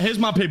copy. All right, here's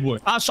my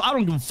paperwork. I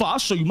don't give a fuck. I'll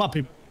show you my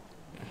paper.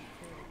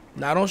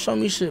 Nah, don't show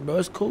me shit, bro.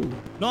 It's cool.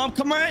 No, I'm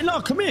coming right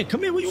now. Come in.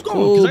 Where you going?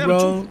 Cool,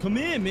 bro. Come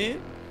in,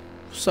 man.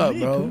 What's up,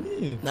 bro?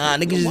 Nah,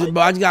 niggas just,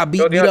 bro, I just got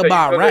beat up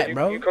by a rat,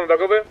 bro. You coming back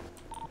over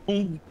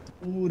Don't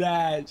do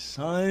that,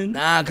 son.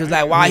 Nah, cause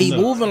like, why he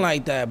moving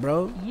like that,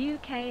 bro?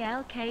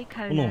 UKLK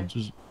code. Hold on,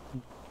 just.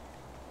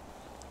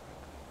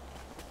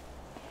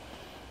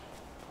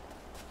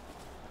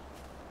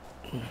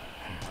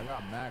 I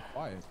got mad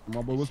quiet.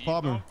 My boy, what's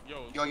poppin'?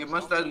 Yo, your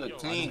mustache look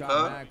clean, cuz.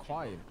 Mad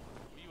quiet.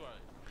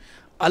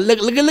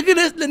 Look at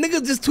this. The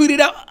nigga just tweeted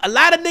out. A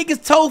lot of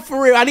niggas told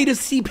for real. I need to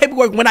see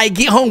paperwork when I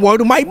get home. Word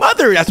to my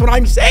mother. That's what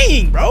I'm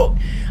saying, bro.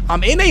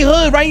 I'm in a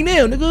hood right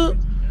now, nigga.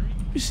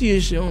 Let me see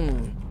this shit.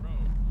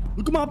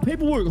 Look at my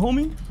paperwork,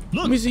 homie.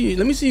 Look. Let me see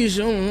this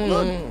shit.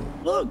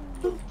 Look.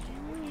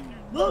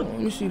 Let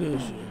me see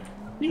this shit.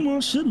 You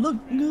want shit? Look,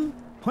 nigga.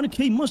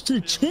 100K much to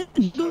the chin,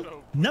 nigga.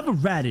 Never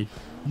ratted.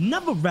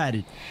 Never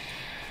ratted.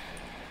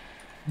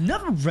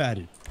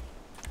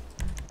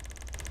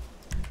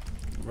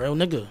 Real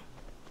nigga.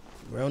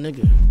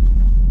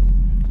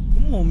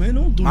 Come on, man.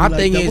 Don't do my me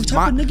thing like is, that.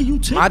 What type of nigga you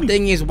take my me?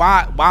 thing is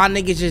why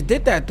niggas just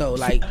did that though?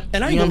 Like,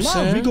 and I you ain't know gonna what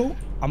lie, I'm saying? Rico.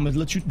 I'm gonna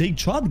let you. They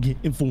tried to get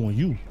info on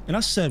you, and I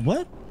said,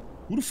 what?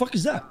 Who the fuck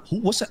is that?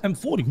 What's that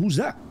M40? Who's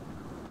that?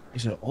 He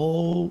said,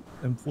 oh,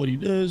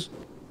 M40 this.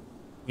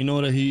 You know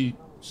that he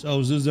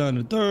sells this down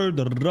the third.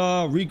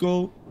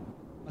 Rico.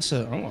 I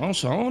said, I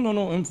don't know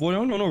no M40. I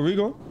don't know no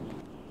Rico.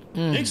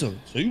 Think so.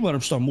 So you better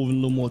start moving a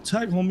little more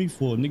tag, homie,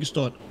 before niggas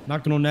start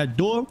knocking on that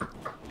door.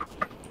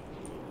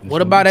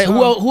 What about that?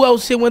 Who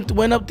else here went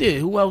up there?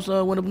 Who else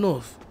went up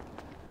north?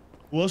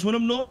 Who else went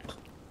up north?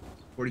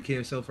 40K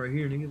himself right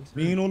here, nigga.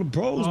 Me and all the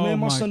bros, man.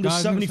 My son did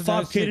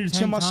 75K to the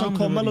 10. My son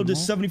Carmelo did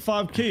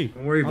 75K.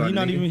 Don't worry about it. He's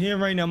not nigga. even here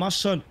right now. My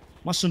son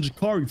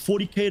Jakari,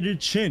 40K to the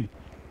chin. You know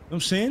what I'm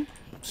saying?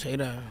 Say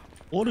that.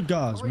 All the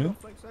guys, man.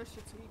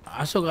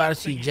 I still gotta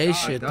see Jay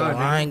shit though.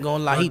 I ain't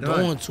gonna lie, he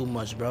doing too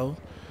much, bro.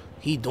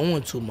 He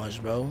doing too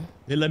much, bro.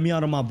 They let me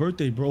out on my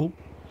birthday, bro.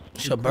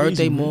 It's your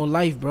birthday, more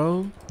life,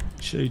 bro.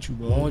 Appreciate you,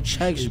 bro. More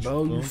checks,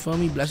 bro. You feel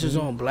me? Blessings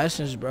on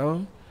blessings,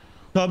 bro.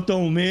 Top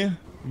though, man.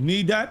 You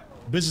need that?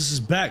 Business is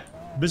back.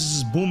 Business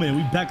is booming.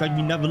 We back like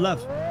we never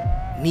left.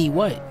 Need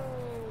what?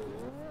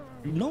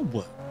 You know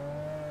what?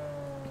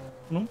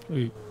 No,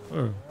 hey,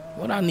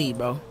 What I need,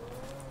 bro?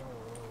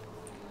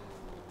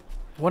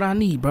 What I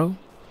need, bro?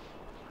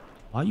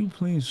 Why you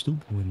playing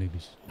stupid with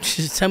niggas?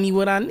 Just tell me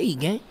what I need,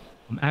 gang.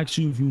 I'm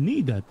asking you if you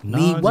need that.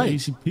 Need what?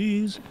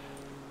 ACPs.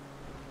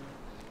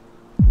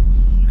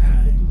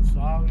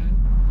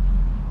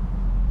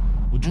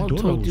 I'm gonna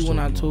talk to you when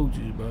I told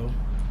you, bro.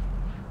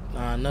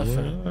 Nah,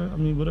 nothing. Well, I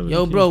mean, whatever.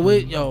 Yo, bro,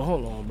 wait. Yo,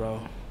 hold on, bro.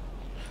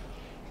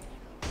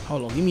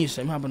 Hold on. Give me a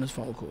second. Hop on this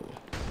phone call.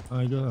 All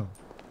right, go.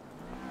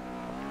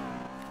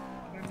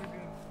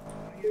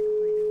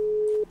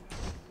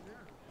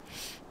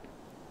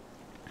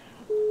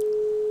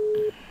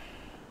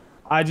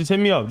 All right, just hit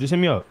me up.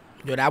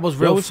 Yo, that was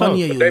real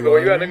funny of you. David,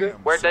 where you at, nigga?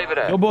 Where David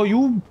at? Yo, bro,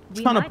 you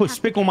trying to put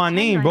spick on my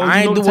name, bro.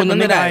 I ain't doing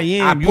none of that.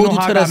 I pulled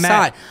you to the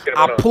side.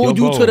 I pulled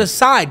you to the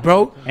side,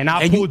 bro. And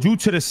I pulled you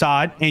to the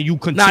side, and you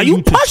continue. Nah,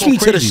 you pushed me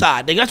to the crazy.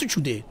 side. Nigga, that's what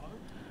you did.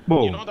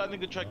 Bro, You know that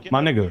nigga tried getting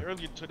my me nigga,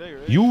 earlier today,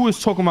 right? you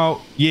was talking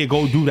about, yeah,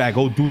 go do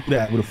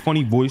that with a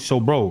funny voice. So,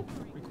 bro,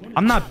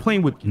 I'm not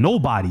playing with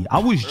nobody. I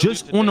was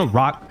just on a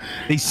rock.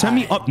 They sent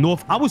me up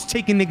north. I was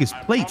taking niggas'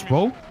 plates,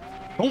 bro.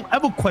 Don't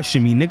ever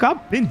question me, nigga.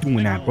 I've been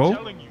doing that,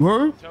 bro. You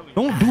heard?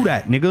 Don't do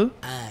that, nigga.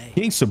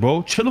 Gangsta,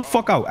 bro. Chill the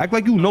fuck out. Act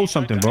like you know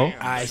something, bro.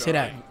 Alright, say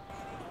that.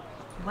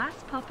 Was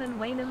poppin',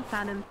 Fanum,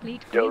 Fanum,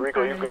 fleet, Yo, green,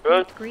 Rico, you Fanum,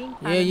 good? fleet,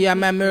 green, Yeah,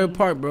 I'm at Mirror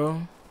Park,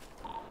 bro.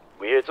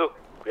 We here too.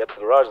 We at the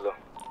garage though.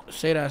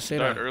 Say that.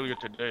 Started earlier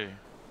today.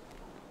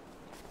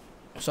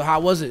 So how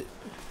was it?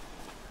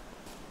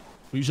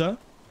 What you said?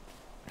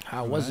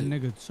 How was it?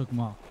 Nigga took him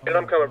out. And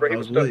I'm coming, bro. He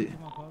was stuck.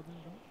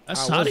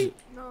 That's How was Saudi? it?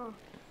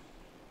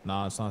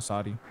 Nah, it's not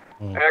Saudi.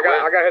 Hey,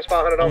 I got his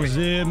 500 I on was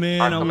me. there,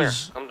 man. Alright, I come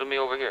was. here. Come to me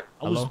over here.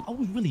 I was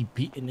really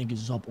beating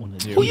niggas up on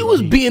the. Who you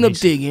was beating up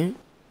there, gang?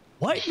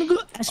 What, nigga?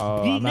 SP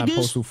I'm at niggas?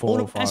 Postal All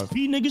them 405. SP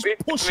niggas?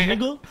 Pussy,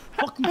 nigga.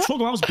 Fuck you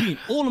talking. I was beating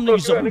all them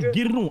niggas up. We get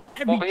it on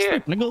every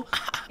trip, nigga.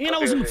 And I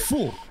was in the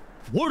full.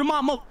 Word of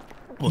my mother.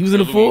 You was in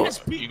the full?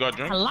 You got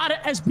drink? A lot of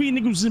SB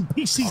niggas was in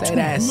PC Say too.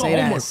 that, You know say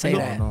that, homework, say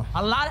nigga. that.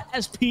 A lot of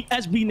SB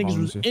niggas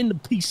was in the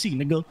PC,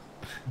 nigga.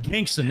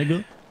 Gangster,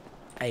 nigga.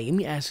 Hey, let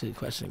me ask you a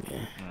question,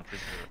 man.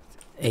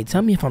 Hey,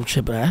 tell me if I'm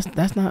tripping.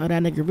 That's not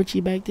that nigga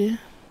Richie back there?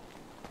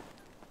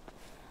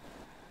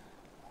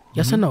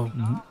 Yes or no?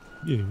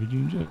 Yeah, Richie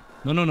and Jack.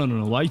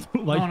 No. Why you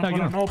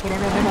packing up? No.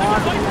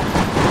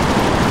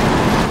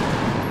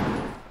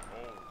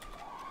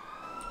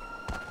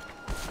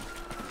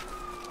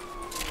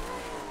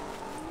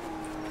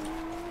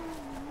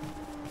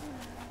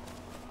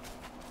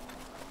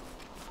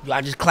 Yo,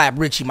 I just clapped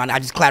Richie, man. I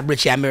just clapped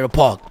Richie at Mirror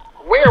Park.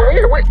 Where?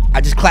 Where?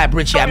 I just clapped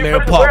Richie at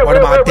Mirror Park. What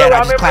am I dead?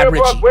 I just clapped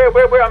Richie.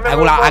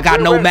 I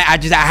got no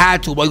match. I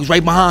had to, but he was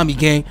right behind me,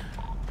 gang.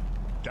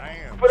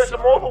 Finish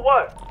him off or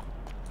what?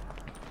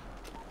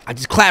 I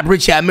just clapped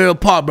Richie at Mirror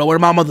Park, bro. Where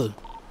my mother?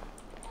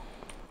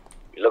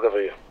 He's looking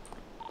for you.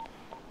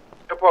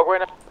 Mirror Park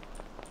right now.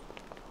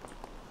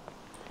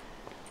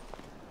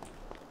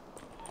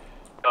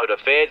 Oh, the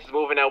feds is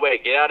moving that way.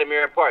 Get out of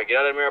Mirror Park. Get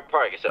out of Mirror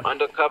Park. It's an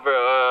undercover,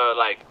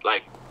 like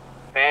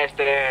fast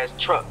ass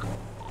truck.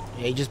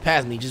 Yeah, he just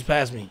passed me. Just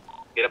passed me.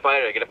 Get up out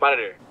of there. Get up out of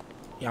there.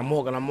 Yeah, I'm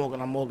walking.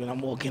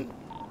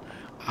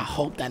 I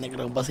hope that nigga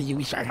don't bust a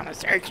UV shark trying to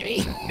search me.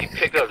 He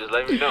picked up. Just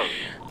let me know.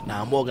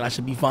 Nah, I'm walking. I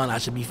should be fine.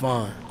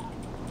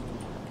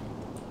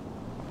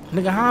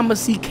 Nigga, how I'm a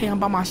CK? I'm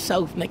by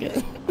myself,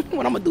 nigga.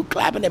 What I'm gonna do?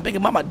 Clapping and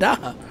picking up my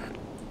dog.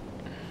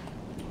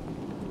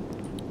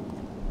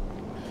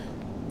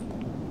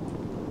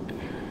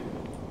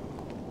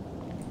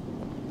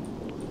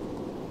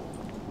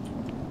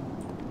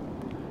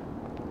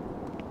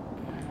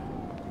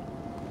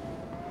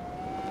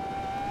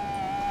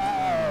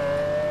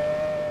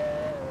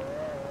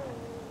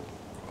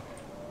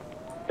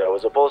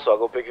 Supposed to, I'll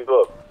go pick you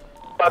up.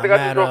 I think I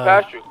just drove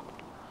past you.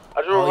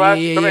 I drove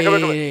past you. Come here.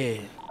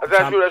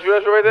 That's you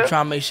right there? I'm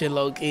trying to make shit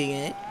low key,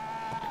 man.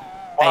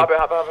 Hop in.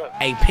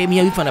 Hey, pay me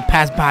up. We finna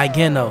pass by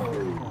again, though.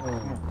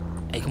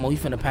 Hey, come on. We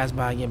finna pass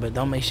by again, but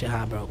don't make shit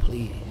hot, bro.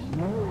 Please. Make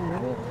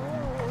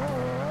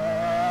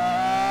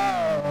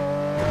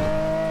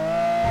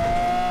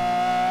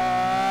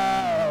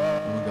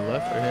a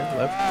left right here.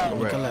 Left.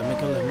 Make a left.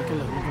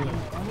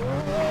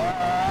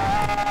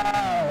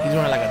 He's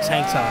running like a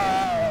tank top.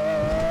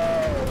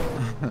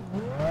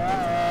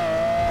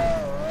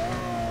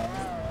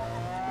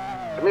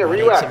 Come here,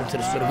 relax. Go to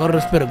the spittle. Go to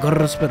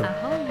the spittle.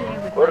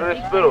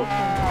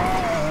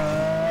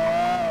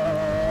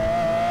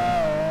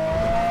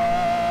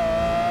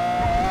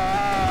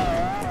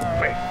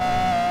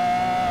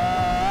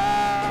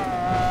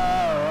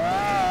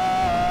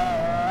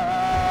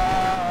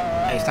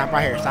 Hey, stop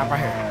right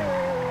here.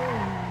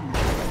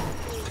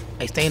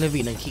 Hey, stay in the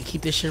V, nigga.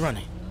 Keep this shit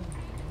running.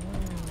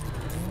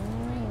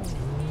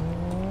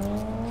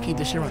 Keep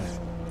this shit running.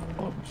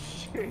 Oh,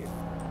 shit.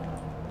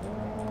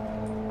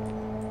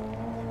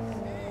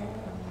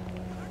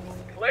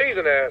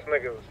 Blazing ass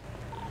niggas.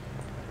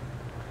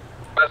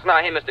 That's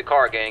not him, it's the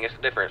car, gang. It's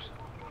the difference.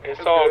 It's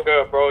all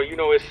good, bro. You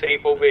know it's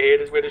safe over here.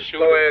 This is where the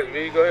shooting. Slow ass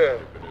V, go ahead.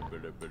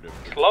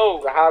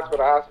 Slow. The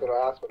hospital,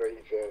 he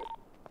said.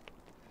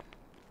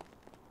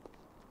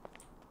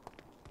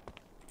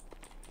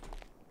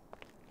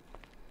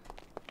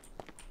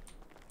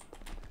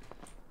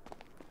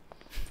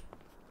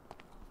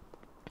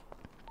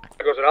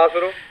 Go to the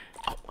hospital?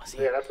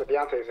 Yeah, that's what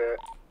Deontay said.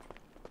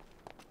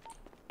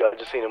 Yeah, I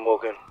just seen him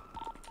walking.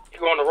 You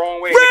going the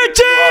wrong way.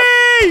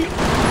 Richie!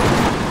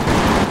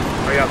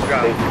 Oh yeah, I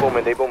forgot.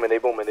 They booming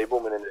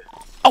in there.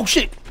 Oh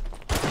shit!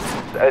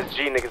 The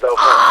SG niggas out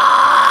front.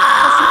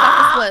 Let's see what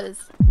this was.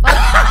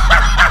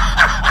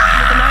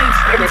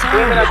 Niggas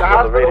screaming at the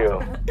hospital.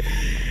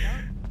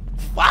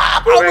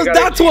 Fuck! I almost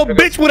died to a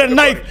bitch with a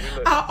knife.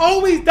 I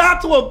always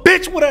died to a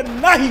bitch with a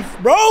knife,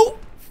 bro.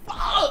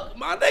 Fuck,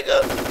 my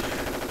nigga.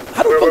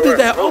 How the fuck does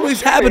that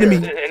always happen to me?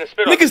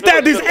 Nigga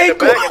stabbed his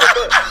ankle.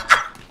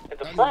 At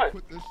the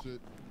front.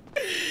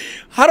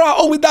 How do I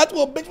always die to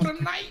a bitch with a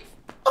knife?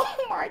 Oh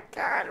my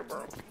god,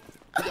 bro.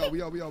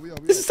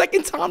 This is the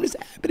second time this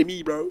happened to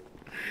me, bro.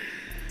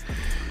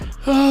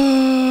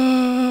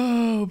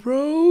 Oh,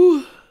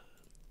 bro.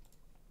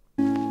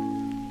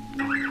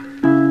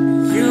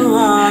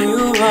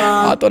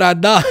 I thought I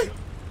died.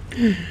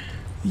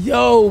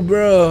 Yo,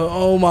 bro.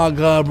 Oh my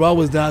god, bro. I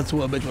was down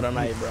to a bitch with a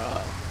knife,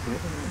 bro.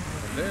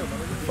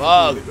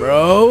 Fuck,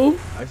 bro.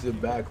 I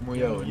said back. Come on,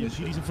 yo. He's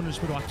in front of the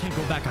spittle. I can't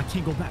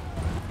go back.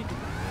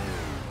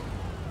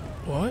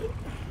 What?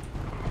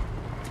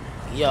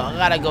 Yo, I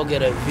gotta go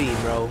get a V,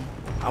 bro.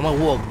 I'm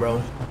gonna walk,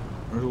 bro.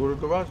 I'm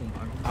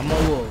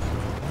gonna walk.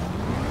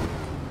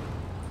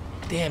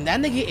 Damn, that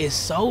nigga is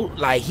so,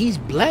 like, he's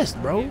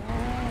blessed, bro.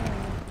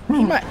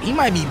 He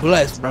might be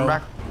blessed, bro.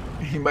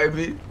 He might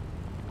be.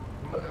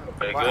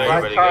 Pretty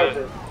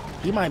good.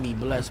 He might be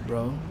blessed,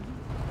 bro.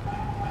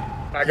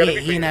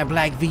 He in that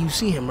black V. You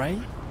see him, right?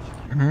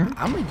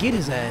 I'm gonna get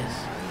his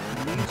ass.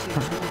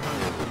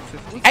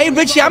 Hey,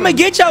 Richie, I'm gonna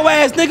get your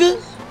ass, nigga.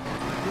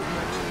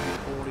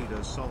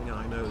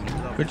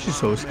 Richie's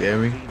so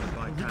scary.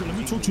 Let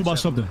me talk to you about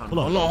something.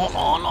 Hold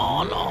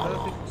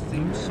on.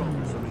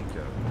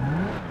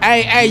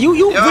 Hey, you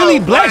really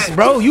blessed,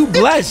 bro. You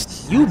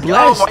blessed. You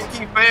blessed. Yo, why you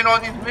keep failing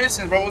on these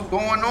missions, bro? What's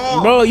going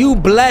on? Bro, you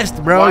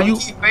blessed, bro. Why you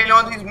keep failing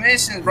on these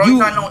missions, bro?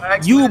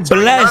 You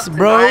blessed,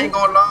 bro. I ain't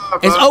gonna lie,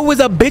 bro. It's always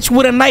a bitch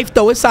with a knife,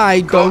 though. It's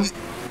alright, though.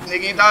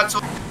 Nigga, you not too.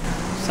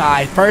 It's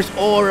alright. First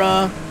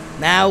aura.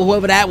 Now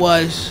whoever that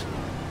was.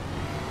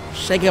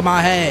 Shaking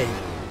my head.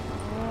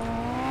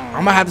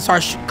 I'm gonna have to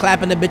start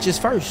clapping the bitches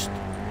first.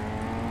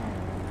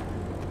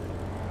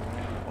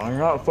 Why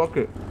not? Fuck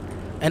it.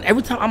 And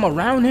every time I'm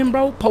around him,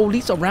 bro,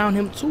 police around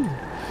him too.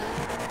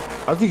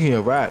 I think he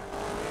a rat.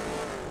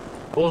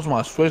 Lost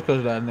my switch because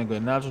of that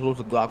nigga. Now I just lost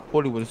a Glock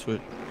 40 with a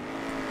switch.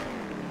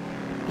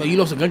 No, you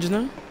lost a gun just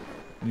now?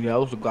 Yeah, I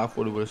lost a Glock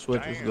 40 with a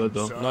switch. It's good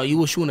though. No, you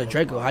was shooting a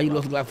Draco. How you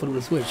lost a Glock 40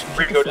 with a switch?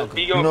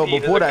 You know,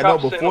 before that,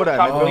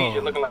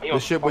 the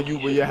shit with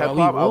your head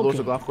pop, I lost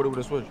a Glock 40 with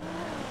a switch.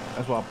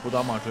 That's why I pulled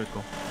out my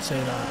Draco. Say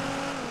that.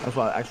 That's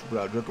why I actually put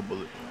out Draco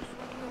bullet.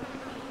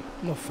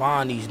 I'm gonna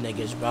find these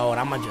niggas, bro, and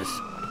I'ma just.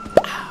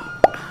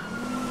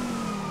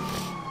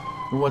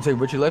 You wanna take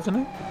Richie life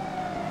tonight?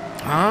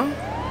 Huh?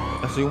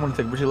 I said you wanna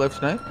take Richie life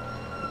tonight?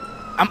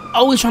 I'm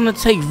always trying to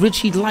take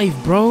Richie life,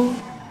 bro.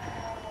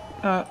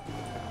 The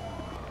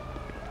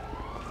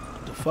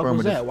fuck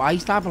was that? Why he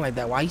stopping like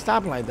that? Why he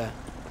stopping like that?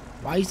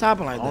 Why he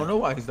stopping like that? I don't know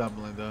why he's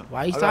stopping like that.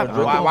 Why he stopping?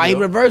 Why he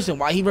reversing?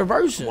 Why he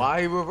reversing?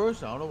 Why he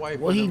reversing? I don't know why he.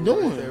 What he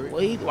doing?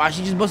 Why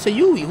she just bust a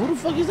Yui? Who the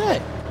fuck is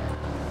that?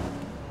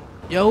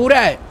 Yo, who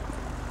that?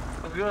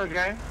 What's good,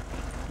 gang?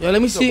 Yo, let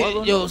me see.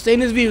 Yo, stay in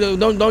this video.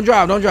 Don't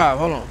drive. Don't drive.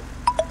 Hold on.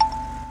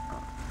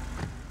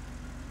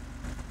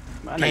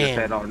 My nigga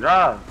said don't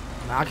drive.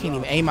 Nah, I can't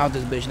even aim out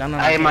this bitch. Nah,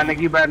 hey, my nigga,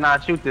 you better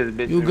not shoot this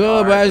bitch. You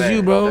good, bro? It's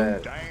you, bro.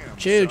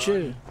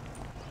 Chill.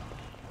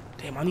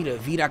 Damn, I need a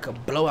V that I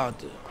could blow out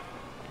the.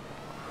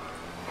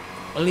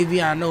 Only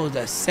V I know is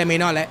that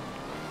Seminole. Damn,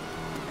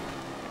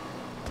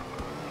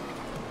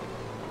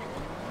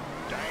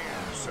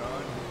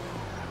 son.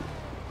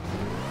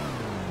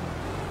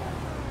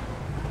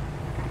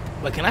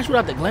 But can I shoot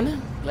out the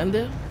Glendale?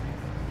 Glendale?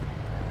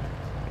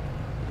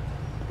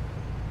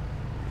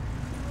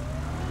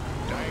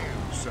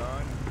 Damn,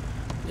 son.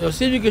 Yo,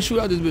 see if you can shoot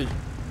out this bitch.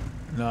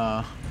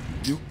 Nah.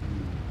 You?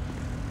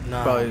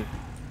 Nah. Probably.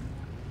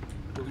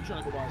 Yo, you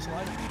trying to go buy a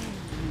slide?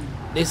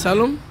 They sell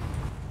them?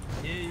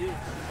 Yeah.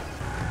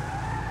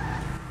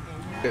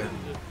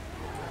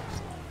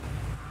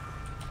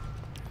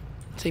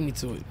 Take me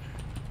to it.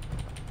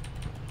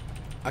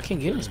 I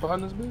can't get it. Spot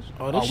in this bitch?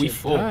 Oh, this we shit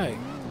full. Alright.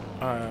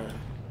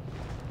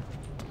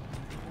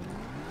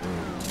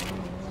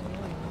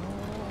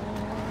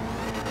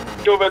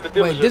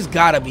 Wait, this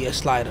gotta be a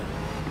slider.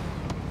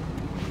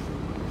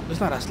 It's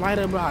not a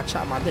slider, bro. I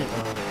chop my dick.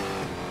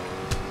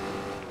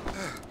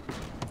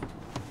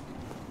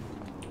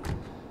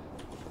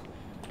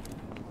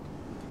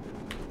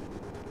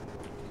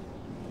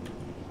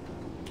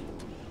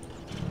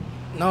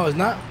 No, it's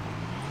not.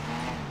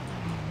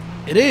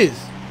 It is.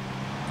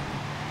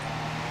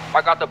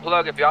 I got the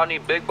plug. If y'all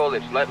need big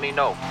bullets, let me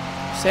know.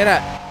 Say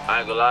that. I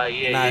ain't gonna lie.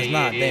 Yeah, Nah, it's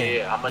not.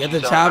 Damn. How much Get you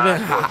the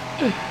selling?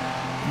 chopping.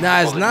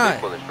 Nah, it's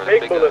not. Big bullets,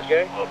 Big bullets,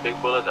 gang. Oh,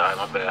 big bullets. Alright,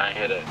 my bad. I ain't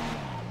hear that.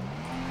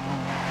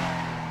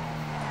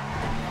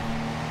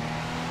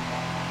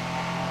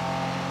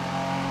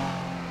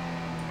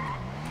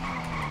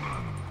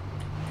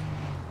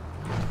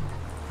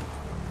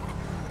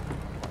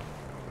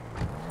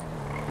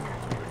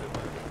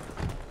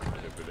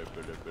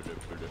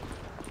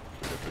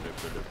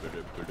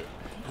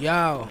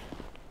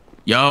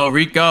 Yo,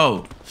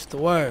 Rico. What's the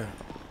word?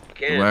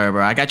 The word,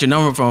 bro. I got your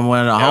number from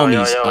one of the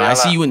homies. I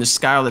see you in the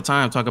sky all the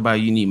time. Talk about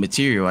you need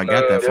material. I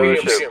got that for you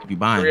if you be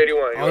buying.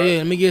 Oh yeah,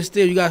 let me get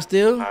steel. You got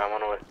steel?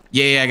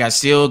 Yeah, I got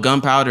steel,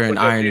 gunpowder, and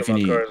iron if you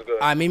need.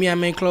 Alright, meet me at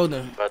main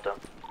clothing.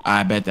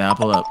 I bet that. I'll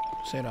pull up.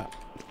 Say that.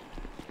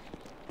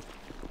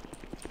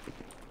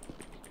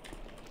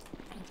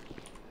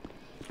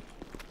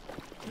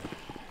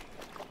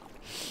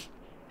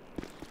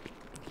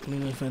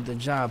 Nigga finna the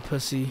job,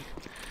 pussy.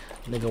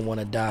 Nigga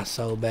wanna die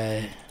so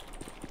bad.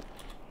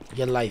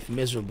 Your life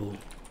miserable.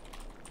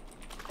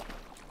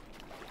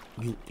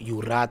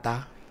 You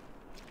rata.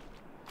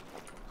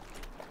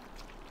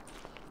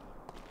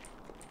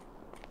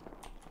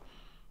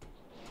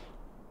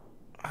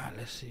 Alright,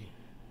 let's see.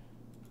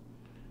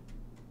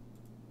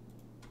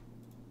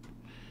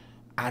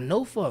 I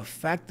know for a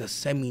fact the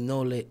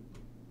Seminole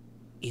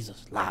is a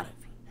slaughter.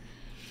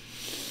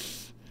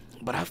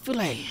 But I feel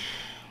like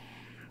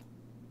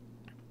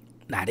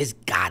nah, this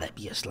gotta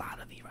be a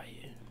slaughter V right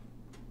here.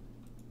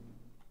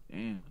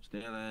 Damn,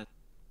 still at.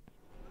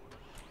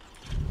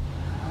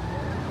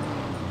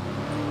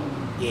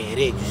 Yeah, it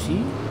is, you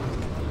see?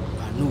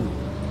 I knew it.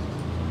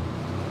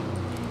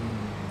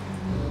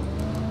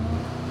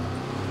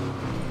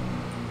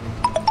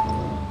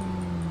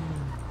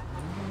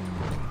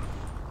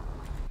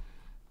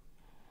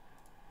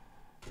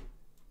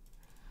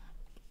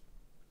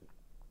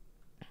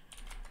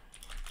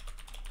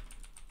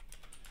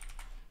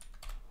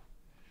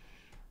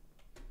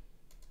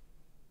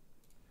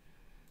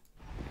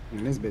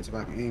 In this bitch, if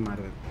I can aim out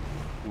of it.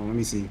 Well, let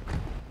me see.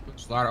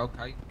 Slaughter,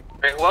 okay.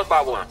 Hey, who else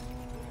bought one?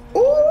 Ooh!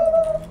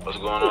 What's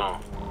going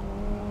on?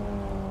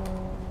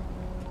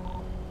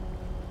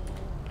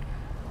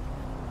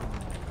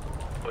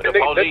 The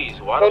police.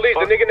 Why the Police,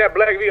 fuck? the nigga in that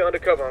black V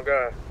undercover on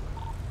God.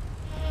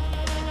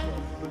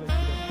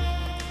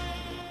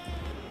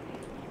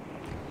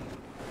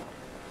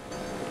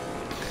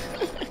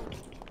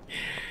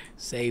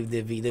 Save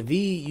the V. The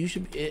V, you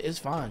should. It's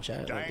fine,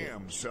 chat.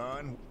 Damn,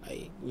 son.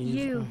 Like,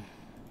 You.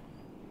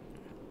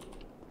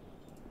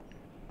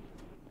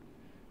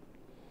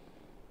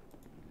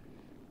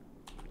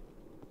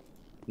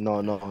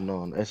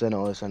 No.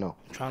 SNO.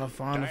 Trying to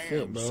find a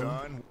fit, bro.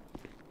 Son.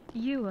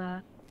 You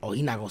are. Oh,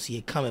 he not gonna see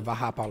it coming if I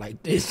hop out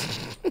like this.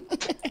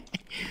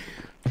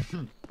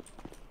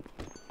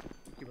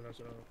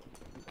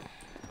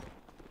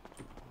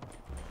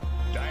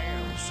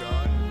 Damn,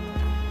 son.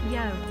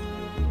 Yo.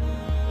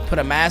 Put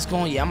a mask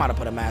on? Yeah, I'm about to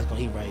put a mask on.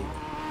 He right.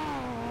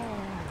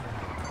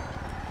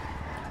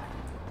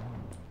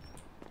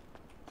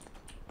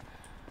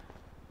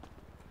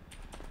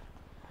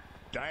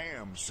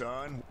 Damn,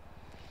 son.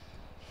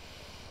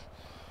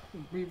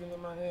 You breathing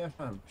in my ear,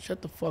 fam.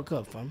 Shut the fuck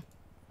up, fam.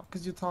 What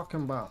is you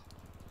talking about?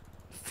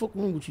 Fuck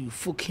wrong with you,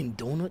 fucking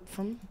donut,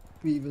 fam?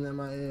 Breathing in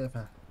my ear,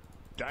 fam.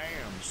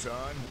 Damn,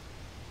 son.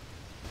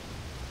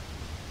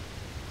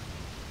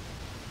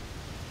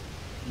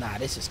 Nah,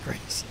 this is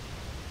crazy.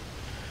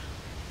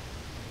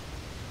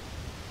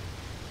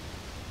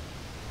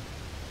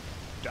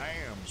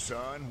 Damn,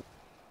 son.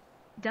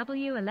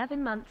 W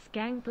 11 months,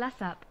 gang, bless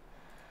up.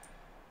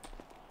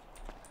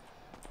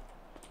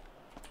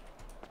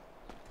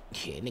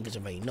 Yeah, niggas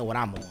already know what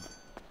I'm on.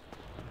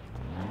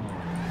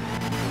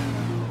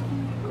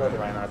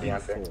 Right now,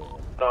 Deontay.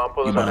 No, I'm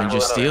pulling You up. buying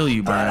just steel?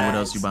 You buying? What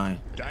else you buying?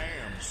 Damn,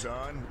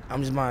 son.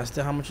 I'm just buying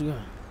still. How much you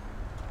got?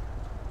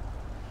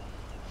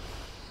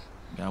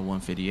 Got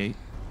 158.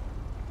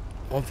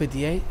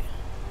 158?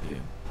 Yeah.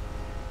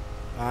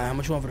 Alright, how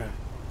much you want for that?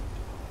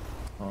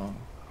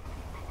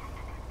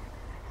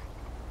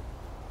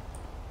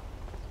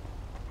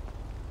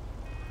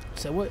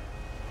 Say what?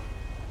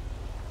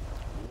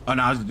 Oh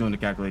no, I was just doing the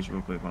calculation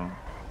real quick. Hold on.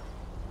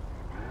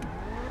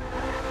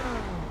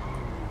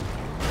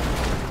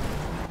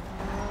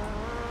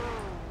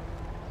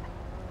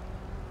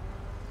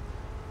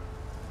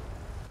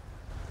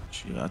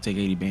 Shit, I'll take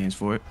 80 bands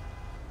for it.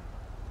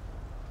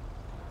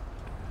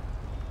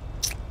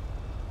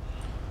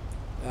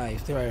 Alright,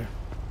 stay right here.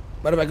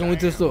 By the way, I can wait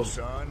to the store.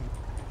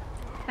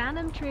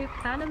 Fanum truth,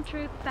 Fanum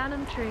truth,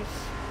 Fanum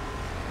truth.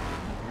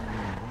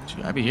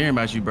 Shit, I be hearing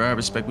about you, bro. I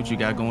respect what you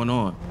got going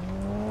on.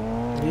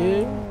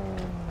 Yeah.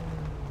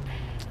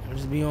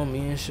 Just be on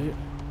me and shit.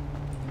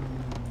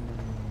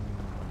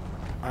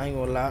 I ain't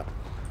gonna lie.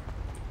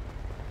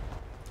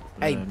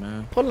 Hey,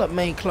 man. Pull up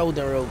main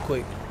clothing real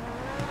quick.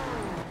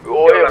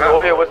 Oh,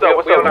 yeah, what's up?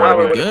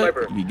 You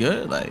good? You be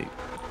good? Like,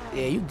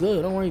 yeah, you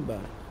good. Don't worry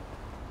about it.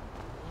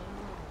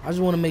 I just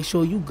want to make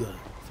sure you good.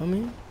 Feel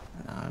me?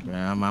 nah, bro.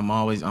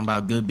 I'm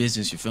about good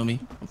business. You feel me?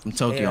 I'm from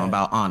Tokyo. Yeah. I'm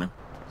about honor.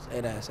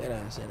 Say that.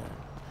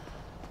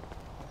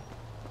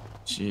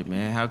 Shit,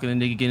 man. How can a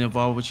nigga get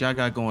involved with what y'all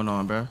got going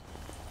on, bro?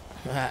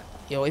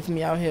 Yo, wait for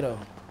me out here though.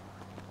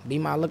 Be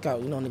my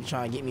lookout. You know, nigga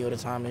trying to get me all the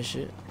time and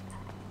shit.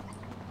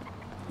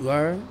 You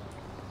heard?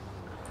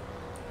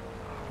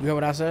 You heard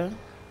what I said?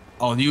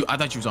 Oh, I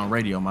thought you was on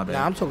radio. My bad.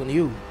 Nah, I'm talking to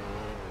you.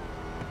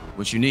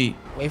 What you need?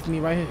 Wait for me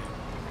right here.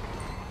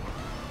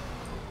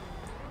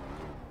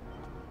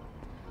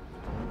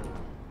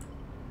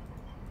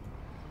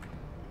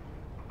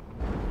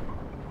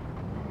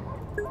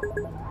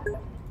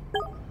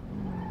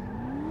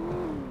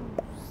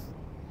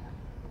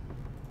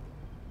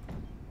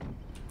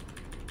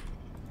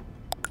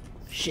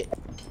 Shit.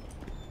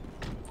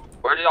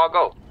 Where did y'all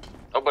go?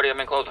 Nobody at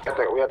main clothing.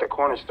 We at the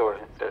corner store.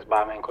 That's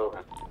by main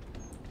clothing.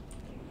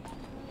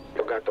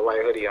 You got the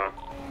white hoodie on.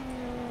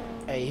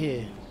 Hey,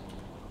 here.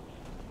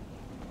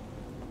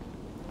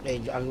 Hey,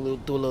 I can do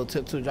a little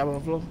tip too. Drop on the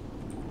floor.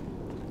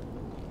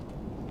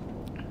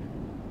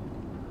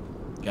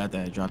 Got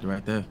that. Dropped it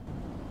right there.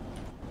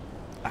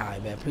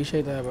 Alright, man.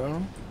 Appreciate that,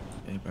 bro.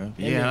 Hey, bro.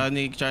 Hey, Yeah, man. I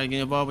need to try to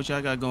get involved with what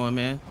y'all got going,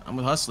 man. I'm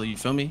a hustler. You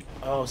feel me?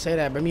 Oh, say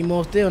that. Bring me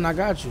more steel and I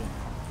got you.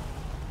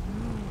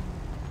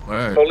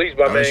 Word. Police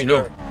by I'll let main you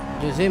know.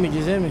 Just hit me.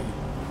 Bet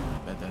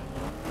that.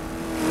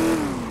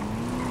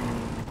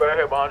 Right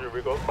here behind you,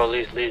 Rico.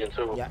 Police leading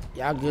too.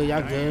 Y'all good.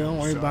 Don't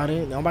worry about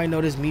it. Nobody know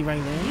this me right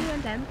now. You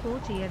and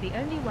M40 are the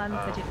only ones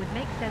that it would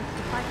make sense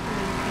to fight for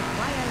me if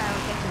YLL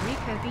get a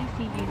Rico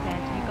BCUZ.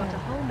 You got a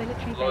whole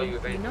military base.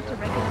 You're not a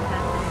regular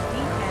person.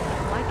 D10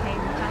 YK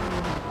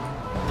battalion.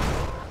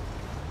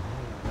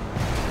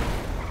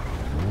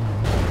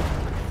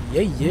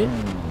 Yeah.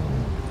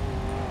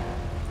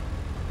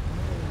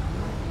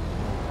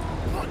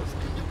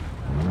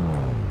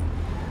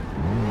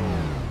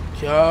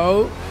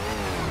 Yo.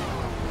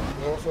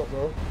 What's up,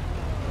 bro?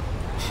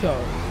 Yo.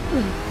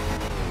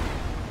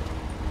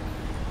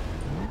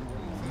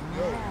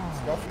 Yo,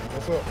 Scuffy,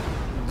 what's up?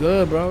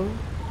 Good, bro.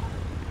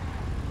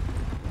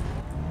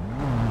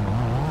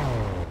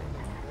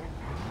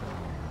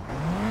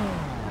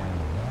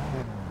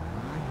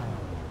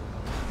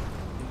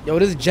 Yo,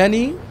 this is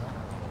Jenny.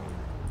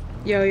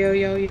 Yo.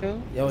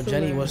 Yo,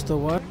 Jenny, what's the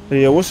what?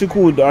 Yeah, what's it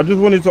called? I just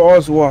wanted to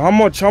ask, well, how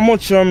much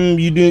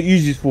you doing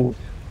use this for?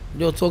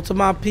 Yo, talk to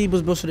my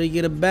peoples, bro, so they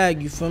get a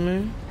bag, you feel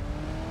me?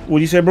 What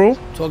you say, bro?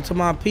 Talk to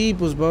my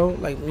peoples, bro.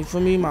 Like, you feel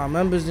me? My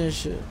members and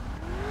shit.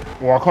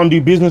 Well, I can't do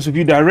business with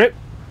you direct.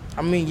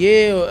 I mean,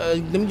 yeah,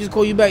 let me just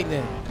call you back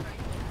then.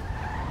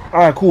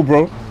 Alright, cool,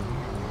 bro.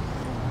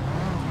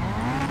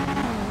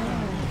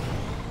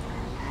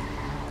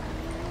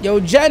 Yo,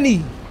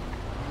 Jenny.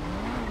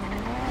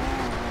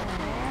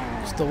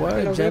 the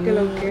word, Lo Jenny? que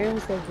lo que,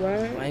 what's the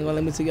word? I ain't gonna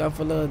let me take you out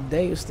for a little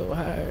date. It's still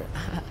hard.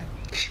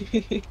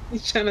 You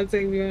trying to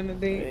take me on a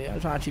date? Yeah, I'm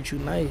trying to treat you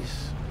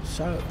nice.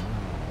 Sure.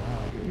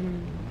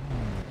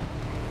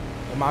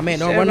 My man,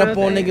 don't run up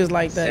on niggas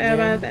like that, Sure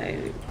about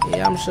man.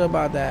 Yeah, I'm sure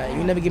about that.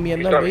 You never give me a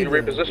number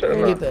either. Let me get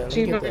that. Let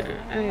me get that.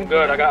 I'm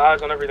good. I got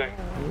eyes on everything.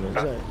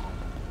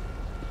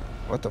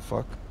 What the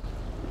fuck?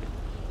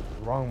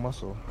 Wrong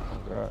muscle.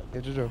 Oh god.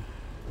 Get your joke.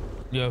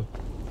 Yo.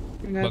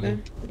 You got that?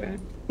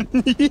 I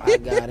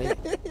got it.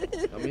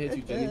 I'm gonna hit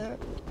you, Jenny.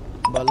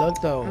 But look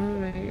though,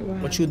 Alright, well.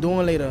 what you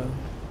doing later?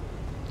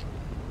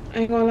 I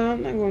ain't gonna lie,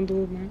 I'm not gonna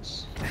do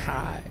much.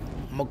 Alright,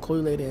 I'm gonna call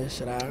you later and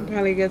shit. Alright.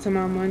 Probably get to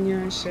my money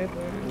and shit,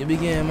 but You be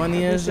getting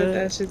money and set shit?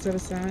 that shit to the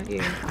side,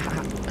 yeah.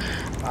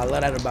 I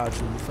love that about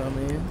you. You feel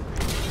me?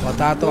 Well,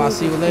 Tato, I'll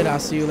see you later. I'll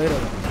see you later.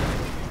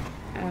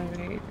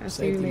 Alright, I'll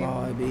see you Safety, later. my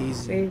heart, be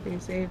easy.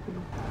 Safety.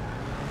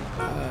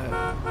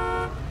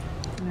 Alright,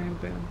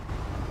 bro.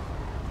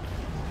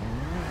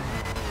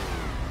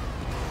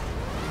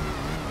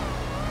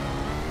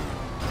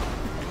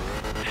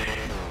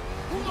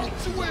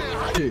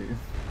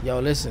 Yo,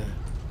 listen.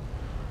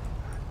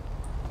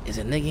 Is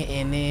a nigga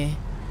in there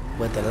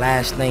with the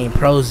last name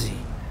Prosy?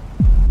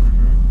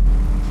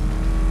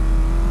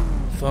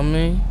 Feel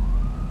me?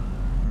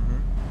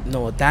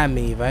 Know what that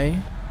mean, right?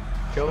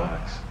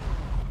 Killbox.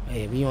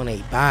 Hey, we on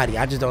a body.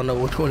 I just don't know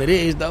which one it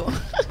is, though.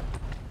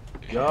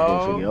 Yo.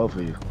 Go figure it out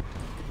for you.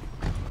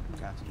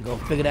 Go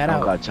figure that I out.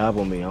 don't got chop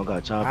on me. I don't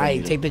got chop on me.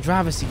 Alright, take the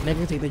driver's seat,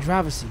 nigga. Take the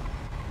driver's seat.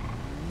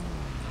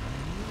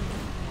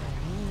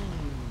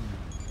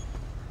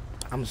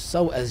 I'm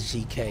so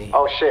SGK.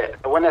 Oh shit,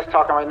 the one that's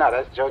talking right now,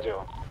 that's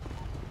JoJo.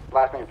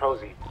 Last name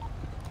Prosy.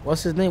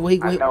 What's his name? What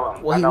he I know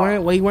him. What he I know wearing?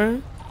 him. What he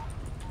wearing?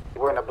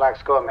 Wearing a black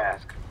skull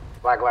mask.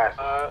 Black glasses.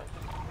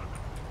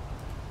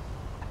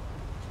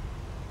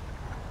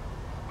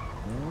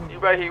 You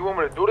right here? You want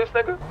me to do this,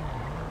 nigga?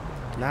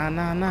 Nah.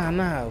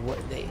 What?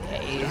 He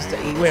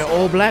wearing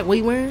all black? What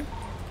he wearing?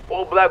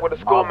 All black with a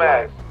skull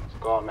mask.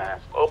 Skull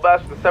mask. All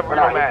black with a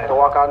Severino He about mask. to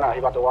walk out now. He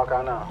about to walk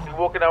out now. He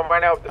walking out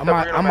right now with the I'm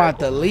Severino mask. about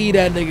to lead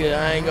that nigga.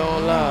 I ain't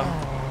gonna lie.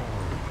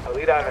 I'll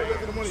lead that nigga.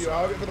 Get the money,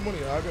 I'll get the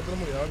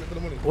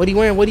money. What he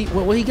wearing? What he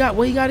got?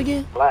 What he got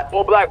again? Black.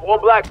 All black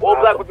with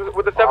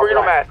the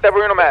Severino mask.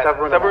 Severino mask.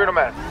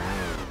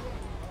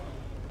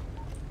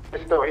 He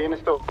in the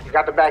store. He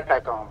got the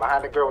backpack on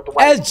behind the girl with the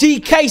white.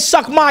 SGK,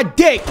 suck my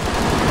dick.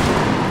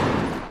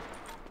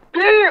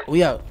 Damn.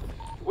 We out.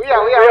 We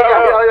out.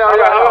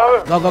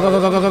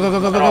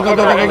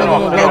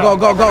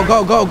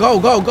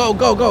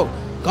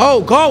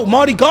 Go. Go,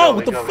 Marty, go.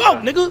 What the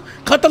fuck, nigga?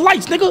 Cut the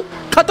lights, nigga.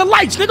 Cut the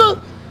lights. The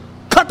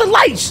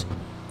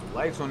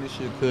lights on this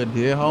shit could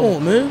hear, Come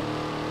on, man.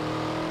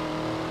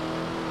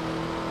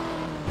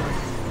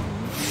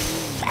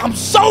 I'm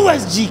so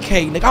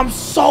SGK, nigga. I'm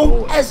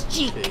so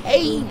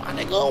SGK, my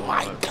nigga. Oh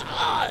my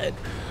god.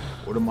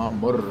 Order my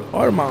mother.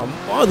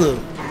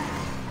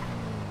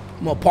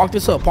 I'm gonna park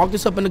this up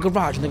in the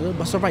garage, nigga.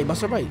 Bust it right.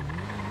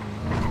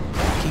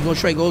 Keep going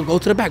straight, go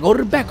to the back,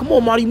 Come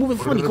on, Marty, moving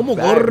funny. Come on,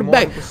 go to the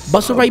back.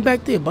 Bust it right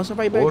back there. Bust it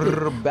right here.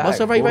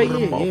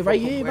 Yeah, right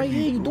here.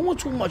 You doing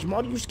too much,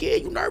 Marty. You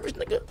scared? You nervous,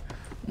 nigga?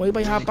 Well,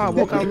 everybody hop out,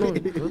 walk out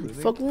alone.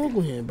 Fuck wrong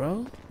with him,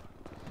 bro?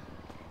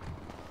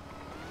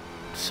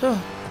 So,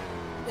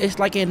 it's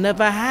like it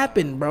never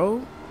happened,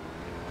 bro.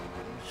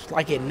 It's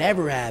like it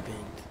never happened.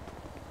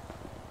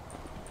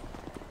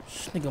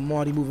 This nigga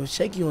Marty moving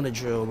shaky on the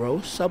drill, bro.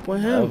 What's up with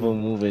him? Never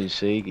moving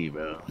shaky,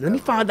 bro. Let me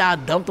find out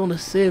I dumped on the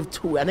sieve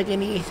too. That nigga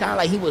didn't sound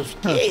like he was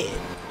scared.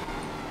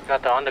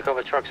 Got the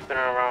undercover truck spinning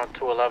around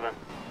 211.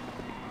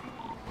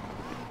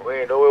 We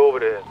ain't nowhere over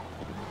there.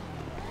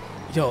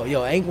 Yo,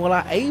 ain't gonna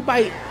lie.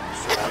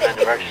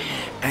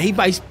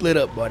 Everybody split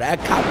up, bro.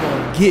 That cop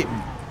gonna get me.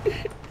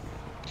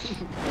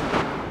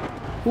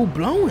 Who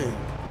blowing?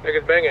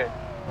 Niggas banging.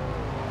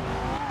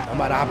 I'm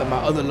about to hop in my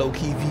other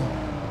low-key V.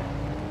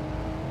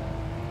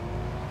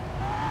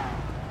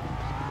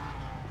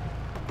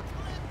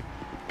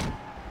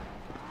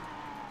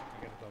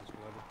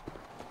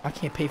 I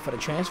can't pay for the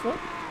transfer?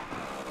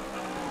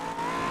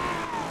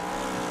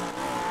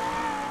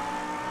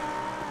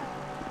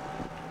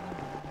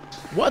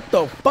 What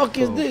the fuck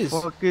is this?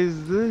 What the fuck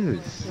is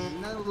this?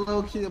 Nothing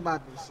low key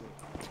about this shit.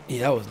 Yeah,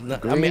 that was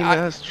nuts. I mean,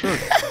 that's true.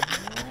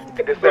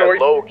 It's that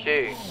low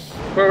key.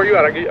 Where were you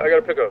at? I got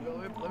to pick up.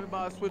 Let me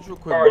buy a switch real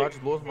quick, bro. I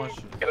just lost my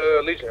shit.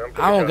 Legion.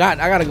 I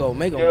gotta go.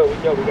 Make him. Yeah, we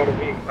got a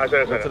V. I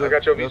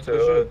got your V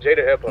to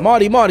Jada Hip Hop.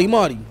 Marty.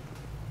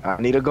 I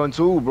need a gun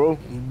too, bro.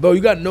 Bro, you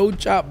got no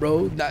chop,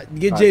 bro.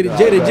 Get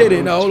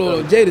Jada. No, hold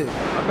on, Jada.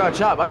 I got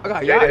chop. I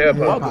got Jada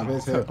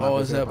Yap. Oh,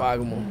 it's up,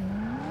 Agamo.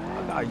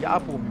 I got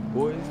Yap on me,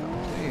 boys.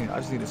 I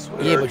just need a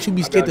switch. Yeah, but you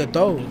be scared to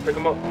throw. Pick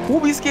him up. Who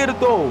be scared to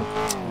throw?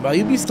 Bro,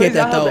 you be scared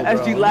to throw, I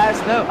bro.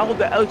 hold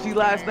the LG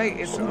last night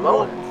and too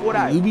long before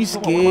that. You be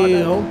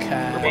scared,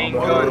 okay. Main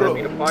gun, that'd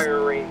be the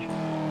fire range.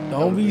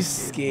 Don't be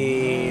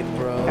scared,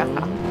 bro. I'm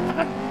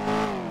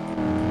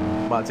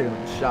about to take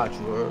a shot, you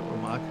heard? Oh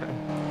my God.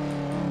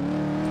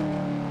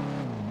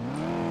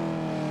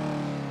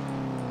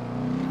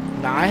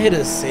 Nah, I hit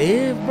a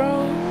sieve,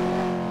 bro.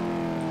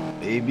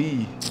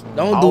 Maybe.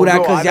 Don't do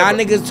that, cause y'all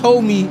niggas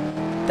told me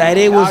that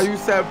it was. Nah, you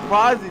said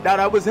Prozzy. Nah,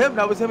 that was him.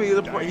 That was him. He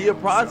a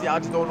Prozzy. I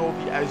just don't know if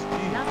he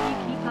SG.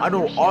 I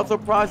know Arthur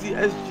Prozzy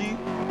SG,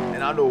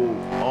 and I know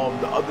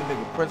the other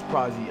nigga Prince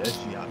Prozzy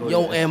SG. I know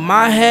Yo, in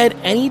my head,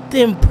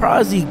 anything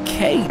Prozzy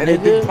K, nigga.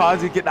 Anything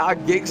Prozzy get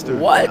out gangster.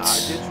 What? Nah, I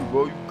get you,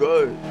 bro. You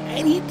good.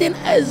 Anything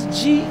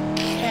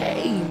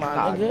SGK,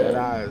 my nigga. That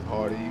eyes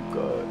harder. You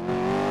good.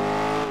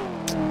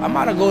 I'm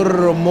about to go to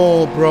the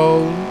mall,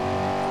 bro.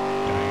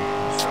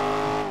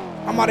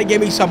 I'm about to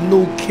get me some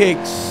new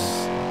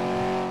kicks.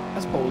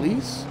 That's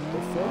police. The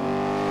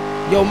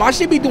fuck? Yo, my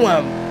shit be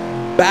doing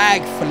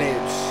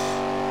backflips.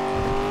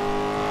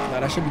 Nah,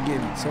 that should be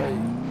getting tight.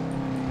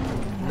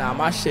 Nah,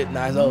 my shit,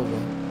 nah, it's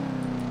over.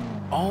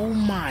 Oh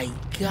my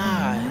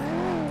god.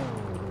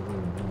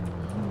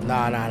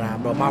 Nah,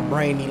 bro. My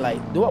brain need like,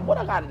 what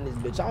I got in this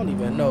bitch? I don't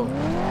even know.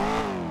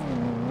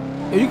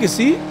 Yo, you can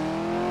see?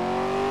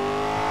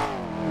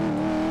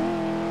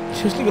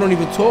 This nigga don't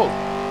even talk.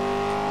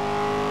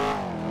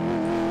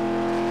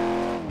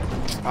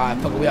 Alright,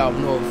 fuck it, we out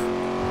north.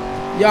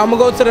 Yo, I'm gonna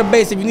go to the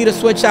base. If you need a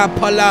switch out,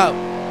 pull up.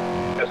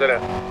 Yes, sir.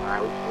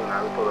 Alright,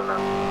 we pulling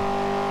up.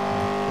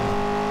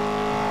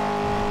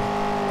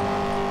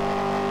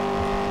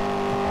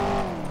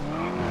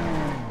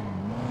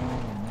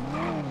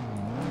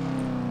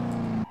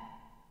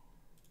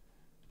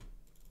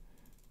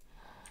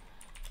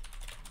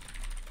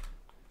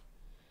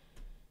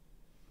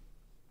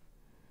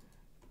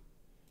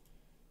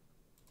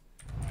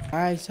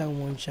 I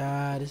someone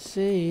try to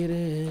see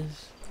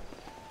this.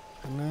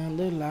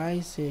 Another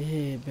lights it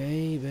here,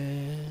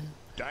 baby.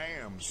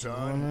 Damn,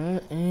 son.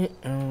 I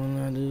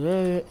wanna do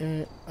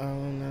it. I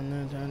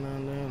wanna turn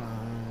on the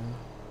line.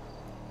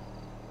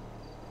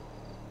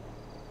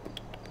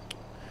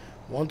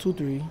 1, 2,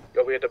 3.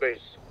 Yo, we at the base.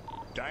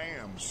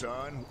 Damn,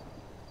 son.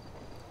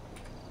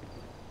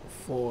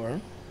 4.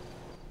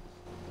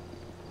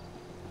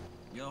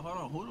 Yo, hold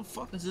on. Who the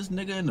fuck is this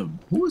nigga in the?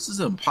 Who is this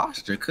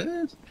imposter,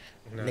 cuz?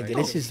 Nigga,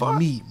 this is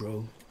me,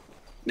 bro.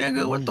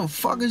 Nigga, what the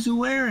fuck is you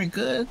wearing,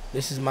 cuz?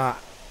 This is my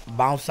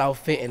bounce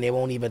outfit, and they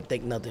won't even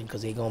think nothing,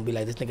 cause they gonna be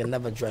like, this nigga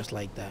never dressed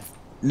like that.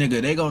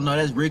 Nigga, they gonna know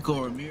that's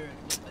Rico Ramirez.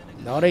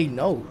 No, they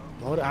know.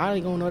 How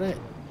they gonna know that?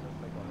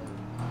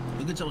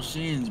 Look at your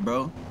shins,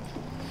 bro.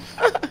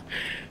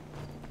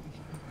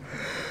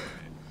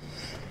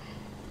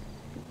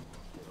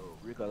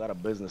 Rico, I got a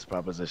business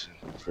proposition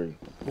for you.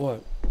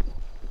 What?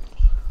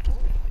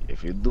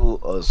 If you do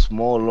a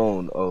small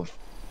loan of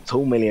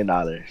 $2 million,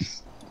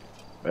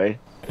 right?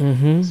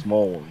 Mm-hmm.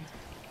 Small one.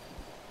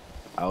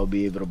 I'll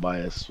be able to buy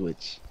a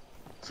Switch.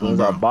 As soon as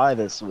I buy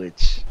the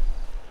Switch,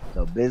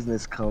 the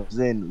business comes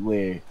in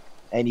where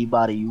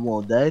anybody you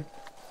want dead,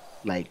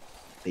 like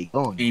they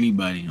gone.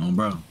 Anybody,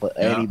 bro. But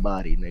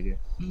anybody, nigga.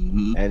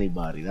 Mm-hmm.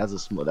 Anybody. That's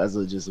just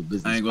a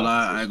business. I ain't gonna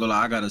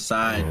lie. I got a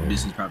side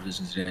business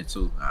proposition to that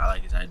too. I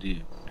like this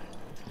idea.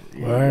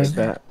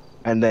 Yeah,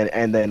 and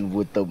then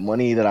with the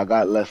money that I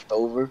got left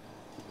over,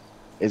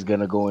 it's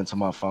gonna go into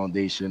my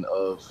foundation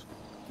of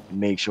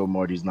make sure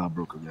Marty's not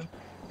broke again.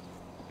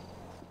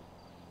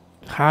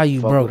 How you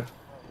broke?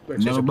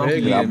 Never broke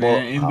again,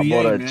 man. I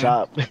bought a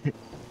chop.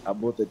 I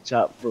bought the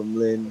chop from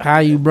Lynn. How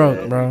you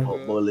broke, bro?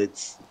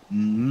 Bullets.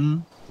 Mm-hmm.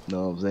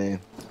 Know what I'm saying?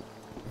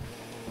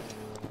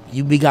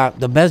 You got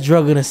the best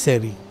drug in the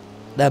city,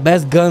 the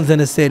best guns in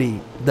the city,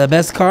 the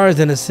best cars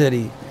in the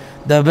city,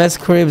 the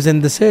best cribs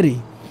in the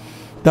city,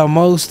 the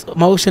most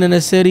motion in the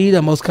city,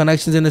 the most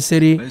connections in the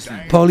city.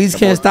 Police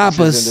can't stop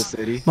us.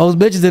 Most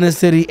bitches in the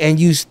city, and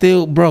you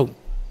still broke.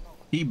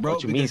 He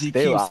broke because he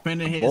keeps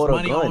spending his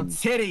money on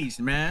titties,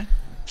 man.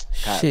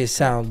 Shit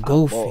sound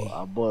goofy.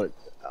 I bought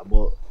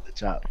the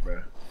chop,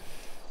 bro.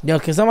 Yo,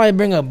 can somebody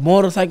bring a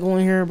motorcycle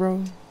in here,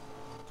 bro?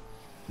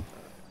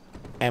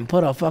 And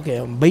put a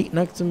fucking beat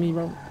next to me,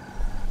 bro.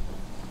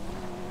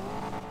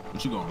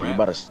 What you gonna rap? You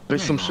about to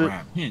spit some shit?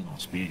 He ain't gonna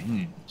spit.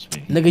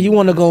 Nigga, you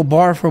wanna go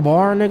bar for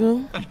bar,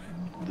 nigga?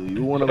 Do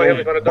you wanna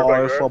go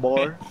bar for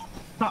bar?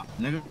 Stop,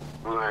 nigga.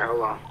 Alright,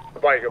 hold on.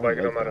 Bike, it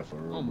don't matter.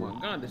 Oh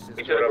my god, this is.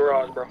 Get to the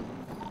garage, bro.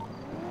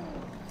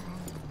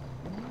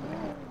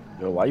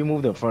 Yo, why you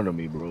moved in front of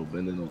me, bro?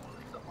 Bending the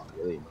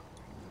way.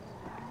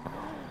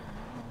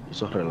 You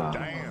saw her loud.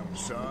 Damn,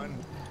 son.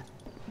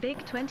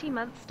 Big 20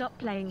 months, stop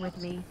playing with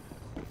me.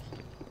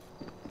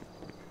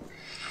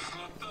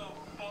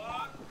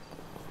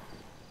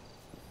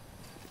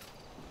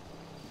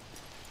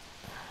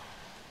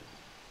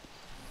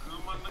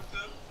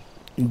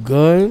 You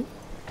good?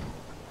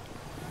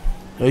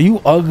 Yo,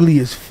 you ugly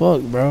as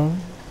fuck, bro.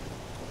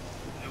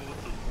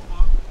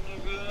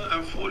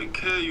 At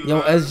 40K, you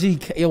Yo,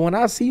 SG, yo, when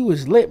I see you,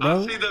 it's lit,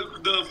 bro. I see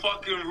the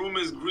fucking room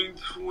is green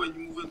too, and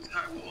you move and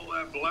tag with all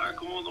that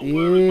black on. Yeah,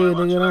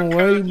 nigga, don't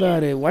worry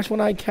about it. Watch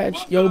when I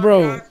catch. Yo,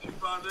 bro.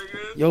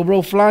 Yo,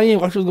 bro, fly in.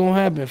 Watch what's gonna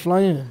happen. Fly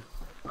in.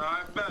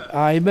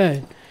 I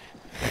bet.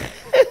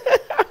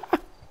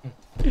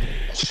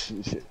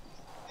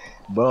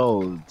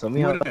 Bro, tell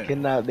me how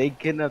they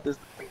kidnapped this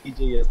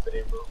DJ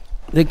yesterday, bro.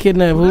 They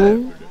kidnapped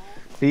who?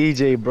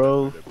 CJ,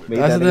 bro. Made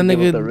That's that the nigga nigga.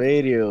 with the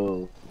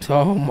radio.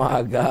 Oh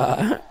my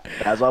god.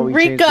 That's why we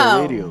changed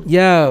the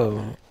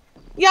radio.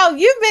 Yo,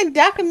 you've been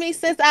ducking me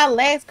since our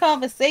last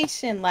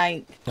conversation.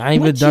 Like, I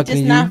ain't been what, you ducking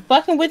just you. not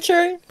fucking with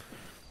True?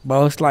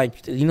 Bro, it's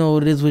like, you know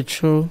what it is with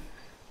True?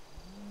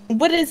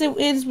 What is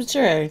with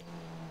True?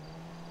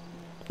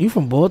 You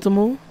from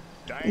Baltimore?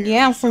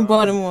 Yeah, I'm from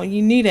Baltimore.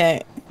 You knew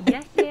that.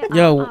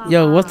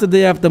 Yo, what's the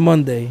day after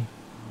Monday?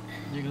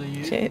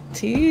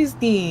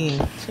 Tuesday.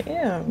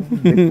 Chill.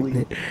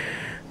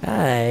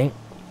 Alright.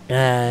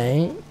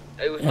 Hey,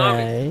 what's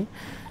mommy?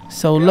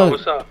 So Yo, look.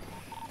 what's up?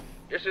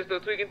 Your shit still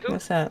tweaking too?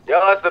 What's up?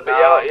 Y'all at the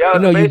y'all You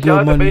know you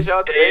good money.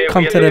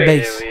 Come to the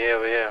base.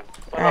 Yeah.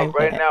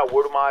 Right now,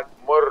 word of my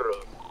murder.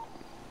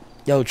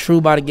 Yo, True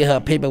about to get her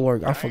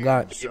paperwork. I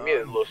forgot. Give me a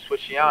little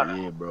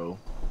switchiana. Yeah, bro.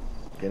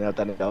 Then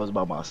after that, I was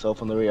by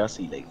myself on the radio. I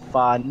see like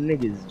 5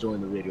 niggas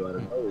join the radio out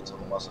of nowhere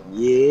talking about some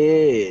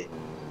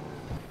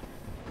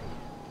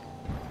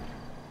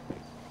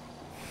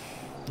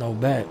No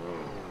bet.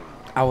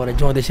 I would have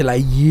joined this shit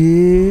like,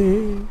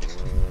 yeah.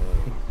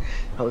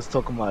 I was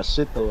talking my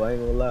shit though. I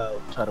ain't gonna lie.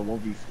 I tried to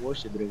 1v4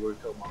 shit, didn't work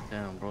out.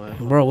 Damn, bro.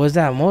 Bro, what's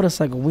that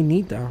motorcycle? We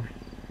need that.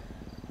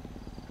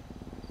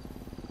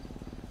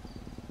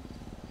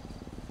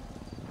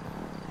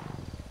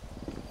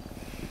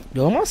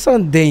 Yo, my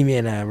son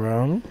Damien at,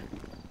 bro.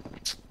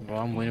 Bro,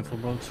 I'm waiting for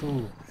bro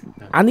too.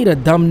 I need a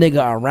dumb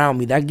nigga around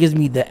me. That gives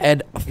me the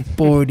Ed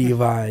 40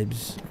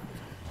 vibes.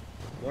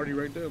 Marty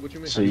right there. What you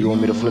mean? So you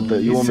want me to flip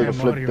the? You want me to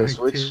flip the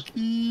switch?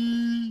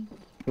 You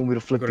want me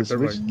to flip the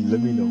switch? Let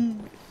me know.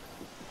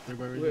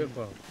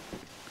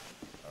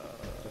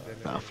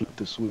 I'll flip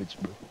the switch,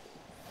 bro.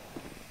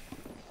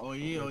 Oh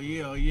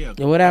yeah.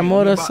 Yo, where that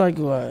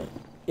motorcycle at?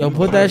 Yo,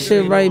 put that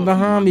shit right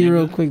behind me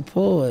real quick.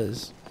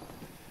 Pause.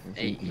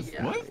 Hey,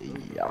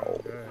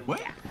 what?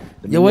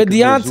 Yo, where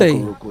Deontay?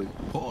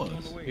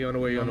 He on the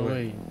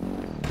way.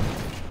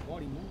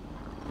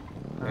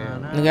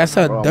 Nigga, that's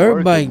a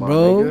dirt bike,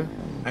 bro.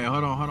 Hey,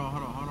 hold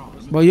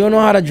on. Bro, you don't know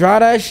how to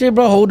drive that shit,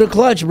 bro? Hold the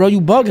clutch, bro.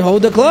 You bugging.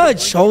 Hold the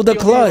clutch. Hold the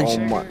clutch.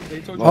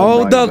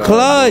 Hold the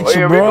clutch,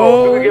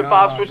 bro. We get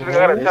 5 switches. I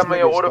got a 10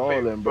 million order for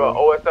you, bro.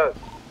 OSS.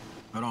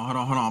 Hold on.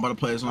 I'm about to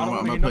play this. I'm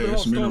about to play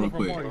this real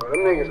quick. Them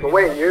niggas can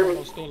wait. You hear me?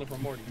 This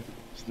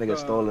nigga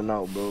stolen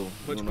out, bro.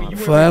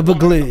 Forever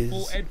Gliz.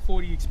 Whole Ed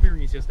 40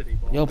 experience yesterday,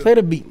 bro. Yo, play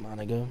the beat, my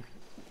nigga.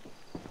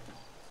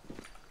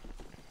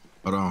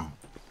 Hold on.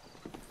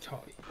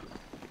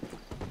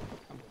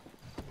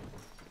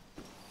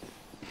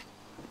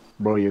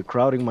 Bro, you're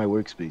crowding my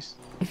workspace.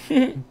 I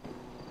ain't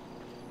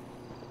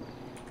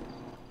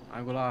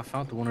gonna lie, I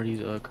found one of these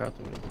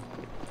crafting.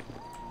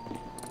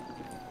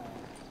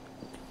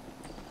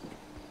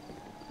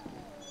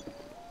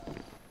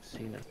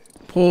 Seen it.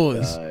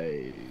 Pause.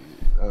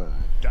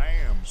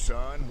 Damn,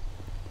 son.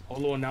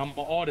 Hold on, now I'm an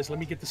artist. Let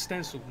me get the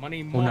stencil. My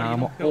name Oh, Marty. nah,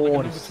 I'm I'm an built like a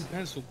number artist. 2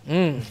 pencil.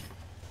 Mm.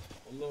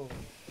 Hold on.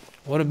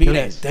 What'll be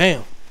that?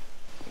 Damn.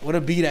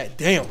 What'll be that?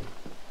 Damn.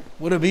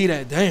 What'll be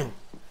that? Damn.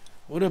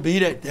 What'll be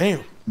that?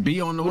 Damn.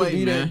 Be on the What'll way,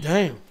 be man. that?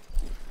 Damn.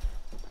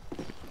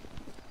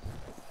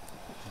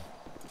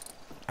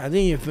 I didn't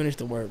even finish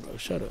the word, bro.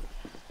 Shut up.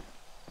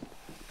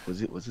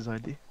 What's his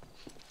ID?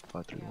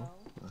 531.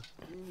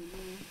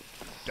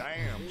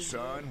 Damn,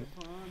 son.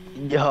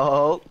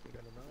 Yo.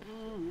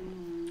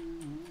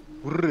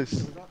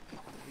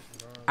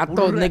 I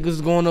thought niggas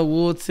was going to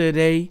war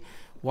today.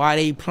 Why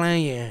they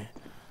playing?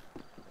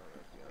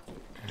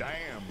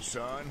 Damn,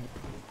 son.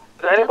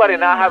 Does anybody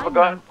not have a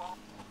gun?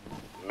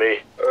 Me.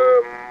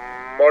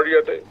 Marty,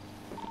 I think.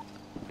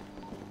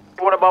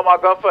 You want to buy my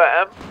gun for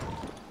an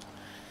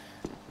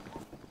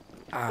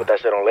M? Put that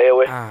shit on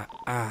layaway.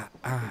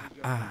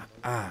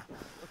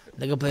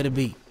 Nigga play the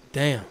beat.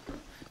 Damn.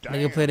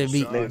 Nigga play the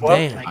beat. What?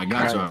 Damn. I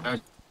got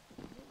you.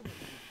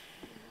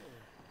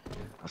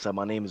 I said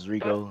my name is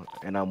Rico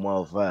and I'm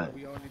well fat.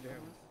 You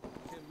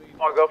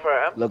want to go for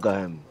an M? Look at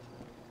him.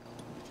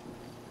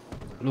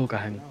 Look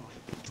at him.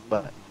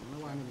 But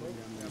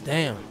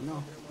Damn.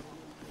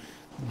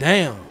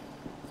 Damn.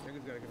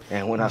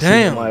 and when I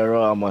Damn. see my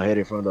row, I'm gonna hit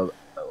it from the.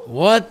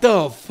 What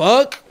the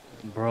fuck?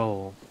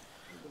 Bro.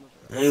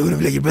 Hey, you wanna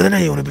be like your brother now?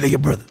 You wanna be like your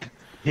brother?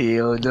 He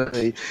trying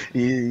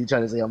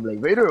to say I'm like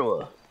Vader or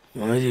what?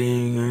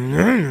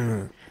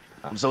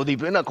 I'm so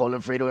deep in, I call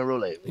him Fredo and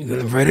Rolex. You got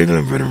a Fredo, you got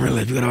a Fredo in real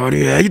life. You got an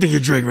audio. You think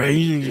you're Drake, right?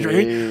 You think you're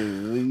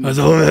Drake? That's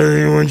all.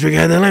 When Drake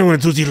had that line, when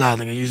two loud,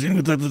 nigga. You see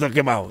what I'm talking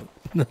about?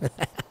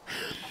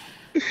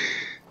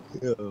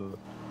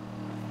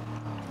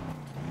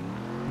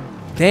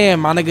 Damn,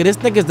 my nigga, this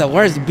nigga's the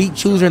worst beat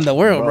chooser in the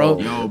world, bro.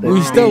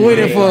 We still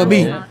waiting for a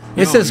beat.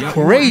 This is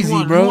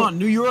crazy, bro. You want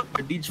New York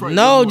or Detroit?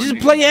 No, just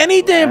play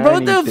anything, bro.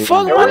 The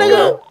fuck, my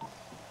nigga?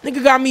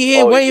 Nigga got me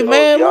here waiting,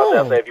 man.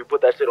 Long. If you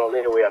put that shit on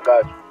layaway, I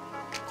got you.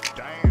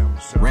 Damn,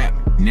 son. Rap,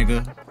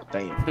 nigga.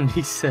 Damn.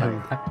 He said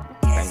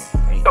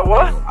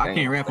What? I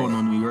can't rap on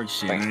no New York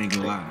shit. I ain't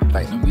gonna lie.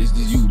 This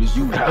you.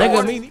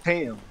 Nigga, me.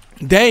 Damn.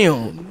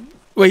 Damn.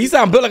 Wait, he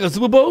sound built like a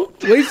Super Bowl?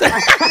 What he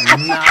sound?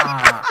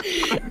 Nah.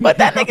 What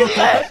that nigga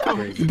said?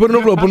 You put it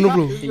on the floor, put it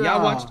on the floor.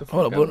 Y'all watch the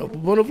Hold up, put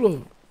it on the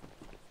floor.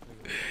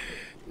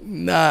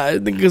 Nah,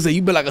 this nigga say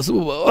you been like a Super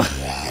Bowl.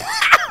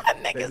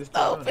 Nigga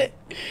stupid.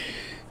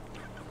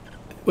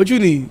 What you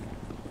need?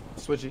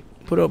 Switchy.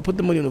 Put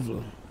the money on the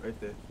floor. Right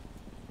there.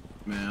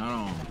 Man, hold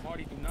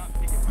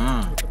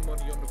on.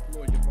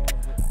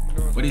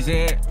 What he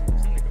said?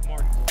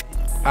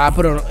 I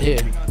put it on here.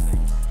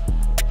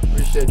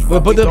 Appreciate you.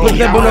 Put that on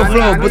the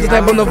floor. Put the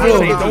tab on the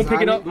floor. Don't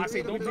pick it up. I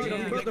say don't pick it up.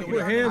 You have to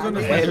put hands on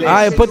the floor.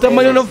 Alright, put the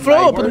money on the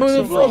floor. Put the money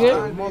on the floor,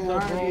 yeah.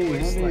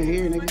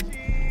 Here, nigga.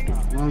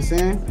 You know what I'm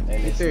saying?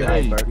 It's there.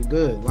 You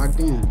good. Locked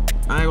in.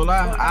 I ain't gonna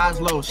lie. Eyes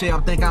low. Shit, I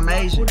think I'm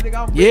Asian.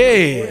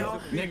 Yeah.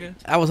 Nigga.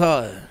 That was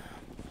hard.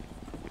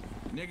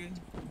 Nigga.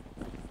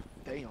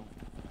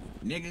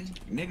 Nigga.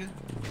 Nigga.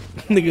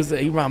 Nigga said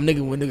he rhyme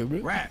nigga with nigga, bro.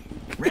 Rap.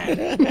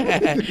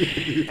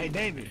 Hey,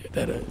 David.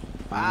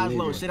 Eyes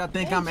low. Shit, I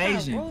think I'm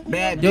Asian.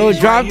 Bad Yo, bitch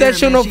drop right that here,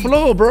 shit on man. the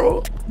floor,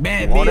 bro.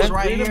 Bad bitch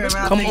right here,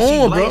 man. Come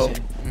on, bro.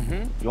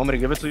 You want me to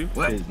give it to you?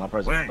 What? Please, my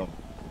present. Go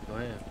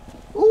ahead.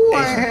 Ooh, I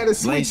ain't had a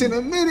switch in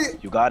a minute.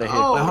 You got it here.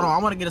 Oh. Wait, hold on. I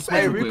want to get a switch.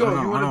 Hey, real quick. Rico,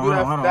 Hold you on, want to hold do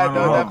on, that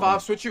hold on.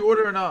 5 switch you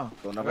order or not?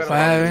 I got a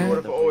 5 switch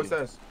order for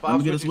OSS. Let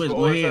me get a switch.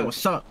 Go ahead.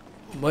 What's up?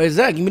 What is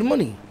that? Give me the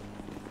money.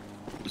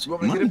 You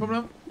want me to get it from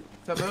them?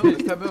 Tap it.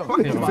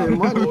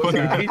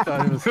 He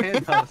thought it was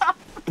handouts.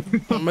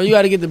 Bro, you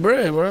gotta get the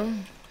bread, bro.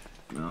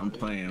 No, I'm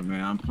playing,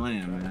 man.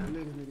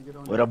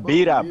 With a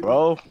beat up,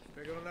 bro.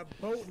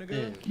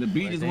 The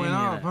beat just went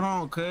off. Hold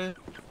on, cuz.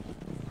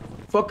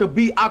 Fuck a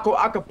beat,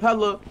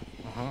 acapella.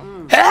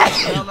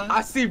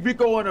 I see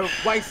Rico in a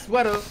white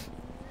sweater.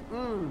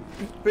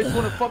 Bitch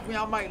wanna fuck me,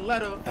 I might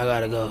let her. I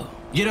gotta go.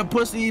 Get a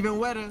pussy even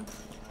wetter.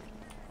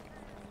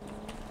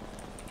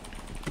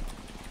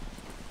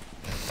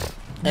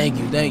 Thank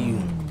you.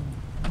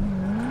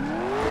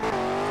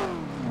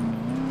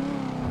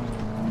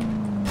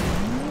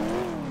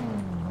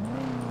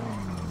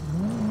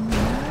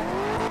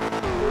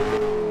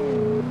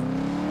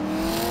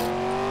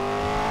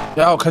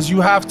 Yo, cause you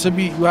have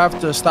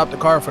to stop the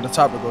car for the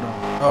top to go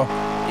down. Oh.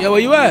 Yeah, where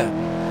you at?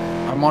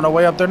 I'm on the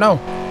way up there now.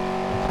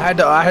 I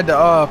had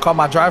to call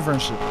my driver and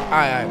shit.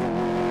 Alright.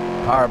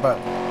 Alright, but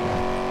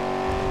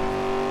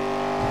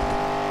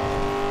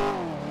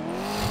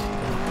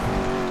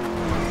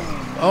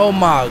Oh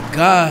my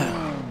god.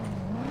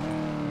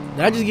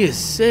 Did I just get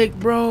sick,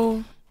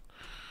 bro?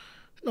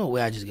 No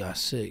way I just got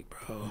sick,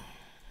 bro.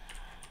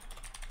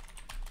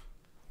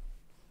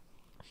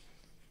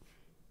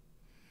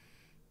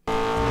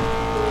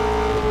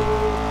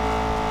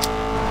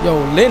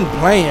 Yo, Lynn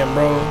playing,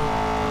 bro.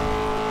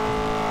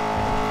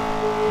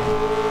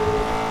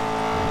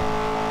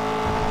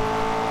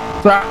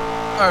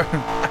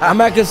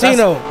 I'm at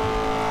casino.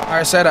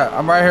 Alright, say that.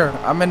 I'm right here.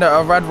 I'm in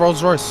the red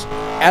Rolls Royce.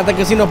 At the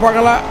casino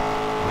parking lot?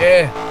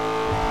 Yeah.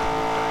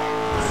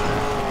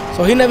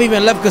 So he never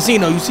even left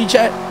casino. You see,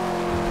 chat?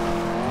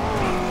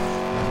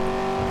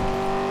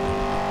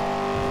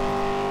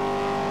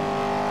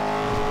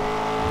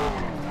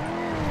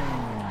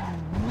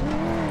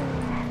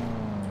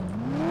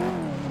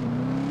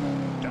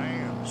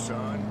 Damn,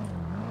 son.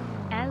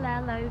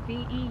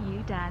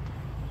 LLOVEU, Dad.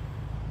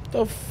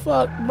 The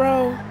fuck,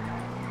 bro?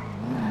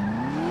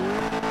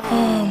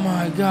 Oh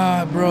my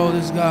god, bro,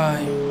 this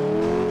guy.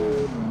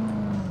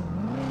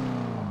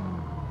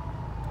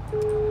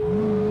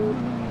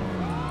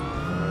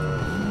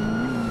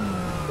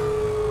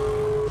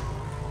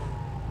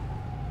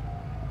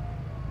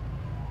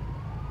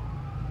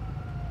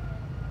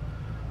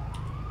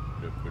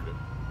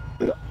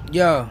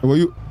 Yeah. Where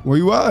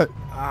you at?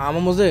 I'm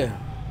almost there.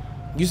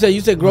 You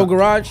said Grow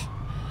Garage?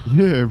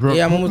 Yeah, bro.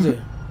 Yeah, I'm almost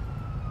there.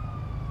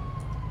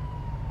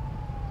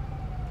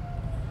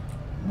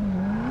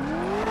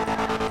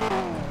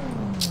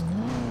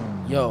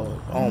 Yo,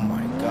 oh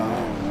my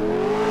god.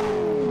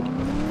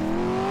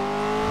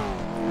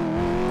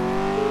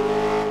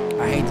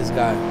 I hate this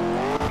guy.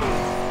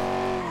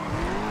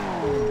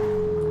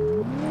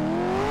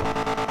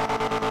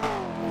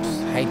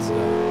 Just hate this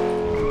guy.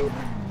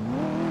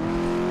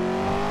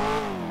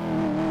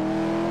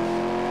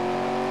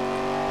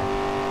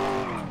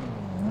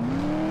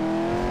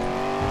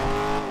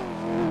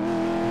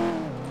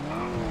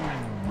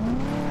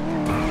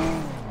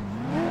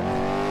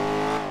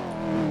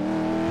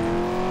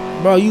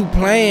 Bro, you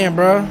playing,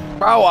 bro?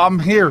 Bro, I'm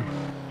here.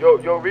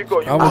 Yo,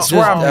 Rico, I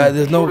swear I'm here.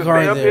 There's no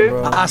car there,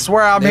 bro. I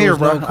swear I'm There here, was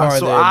bro. no car I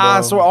swear, there, bro.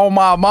 I swear, oh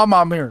my mama,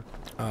 I'm here.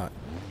 Alright.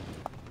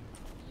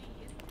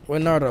 Where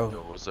Nardo? Yo,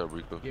 what's up,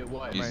 Rico? Yeah,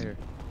 what? Easy. Right here.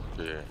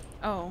 Yeah.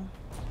 Oh.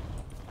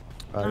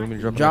 You want me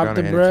to Drop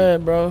the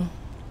bread, bro.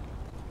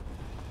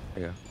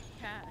 Yeah.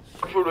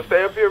 You to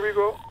stay up here,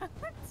 Rico?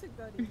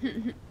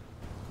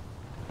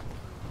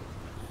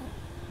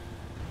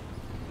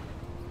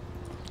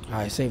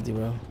 Alright, safety,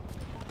 bro.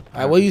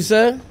 Alright, what you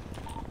said?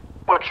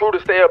 I want True to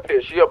stay up here.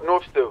 She up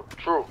north still.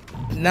 True.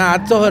 Nah, I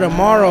told her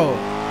tomorrow.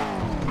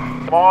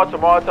 Tomorrow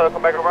till I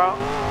come back around?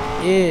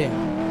 Yeah.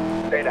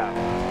 Stay down.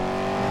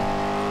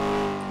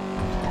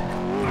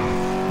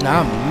 Nah,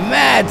 I'm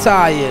mad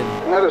tired.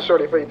 Another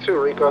shorty for you too,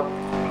 Rico.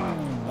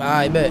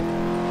 Alright, bet.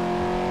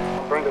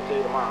 I'll bring it to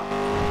you tomorrow.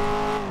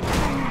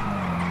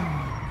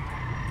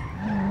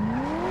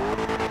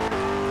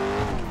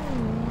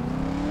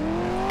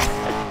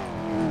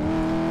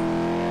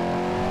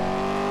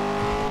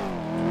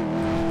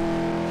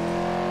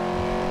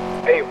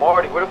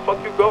 Marty. Where the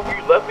fuck you go?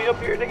 You left me up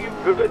here, nigga. You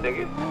good,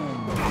 nigga.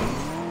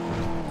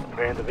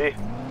 Ran the V.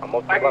 I'm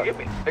up I can get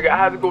me. Nigga, I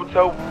had to go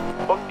tell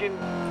fucking.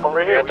 I'm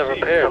right here at the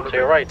repair. To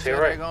your right, to your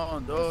right.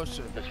 On, dude,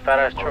 shit. This fat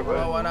ass truck.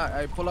 Bro, why not?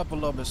 Hey, pull up a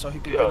little bit so he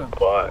can Yeah, get him.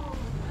 but.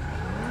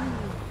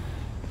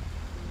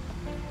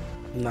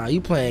 Nah,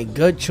 you playing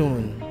good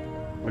tune.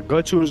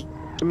 Good tune,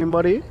 I mean,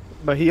 buddy.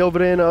 But he over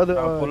there in the other.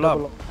 Pull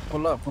up.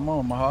 Pull up. Come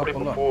on, my heart.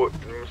 Pull up. Word.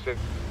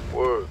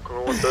 Come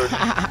on,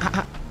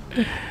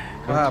 130.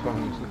 What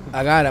happened?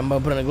 I got it. I'm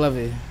gonna put in a glove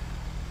here.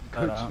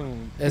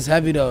 It's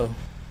heavy though.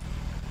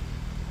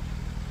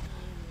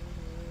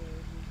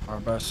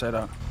 Alright, bro, say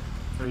that.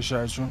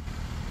 Appreciate you.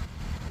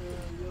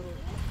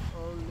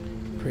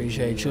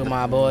 Appreciate you,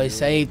 my boy.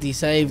 Safety,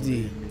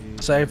 safety.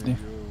 Safety.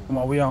 Come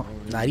on, we on.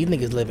 Nah, these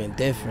niggas living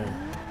different.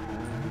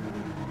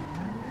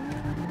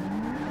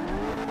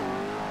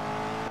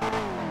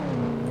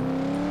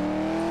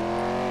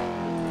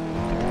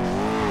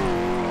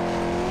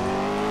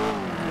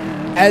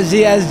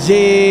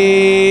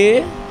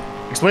 SG.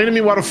 Explain to me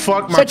why the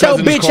fuck my Shut your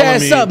cousin is bitch calling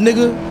ass me. up,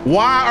 nigga.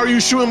 Why are you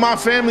shooting my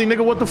family,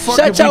 nigga? What the fuck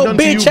Shut have we your done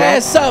to you, bitch bro?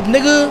 ass up,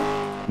 nigga.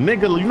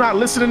 Nigga, you not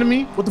listening to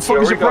me? What the fuck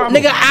is your problem?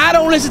 Nigga, I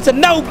don't listen to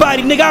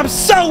nobody, nigga. I'm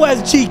so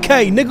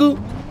SGK, nigga.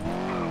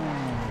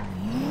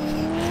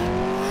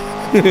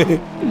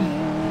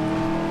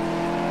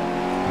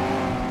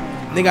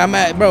 Nigga, I'm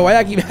at, bro. Why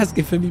y'all keep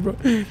asking for me, bro?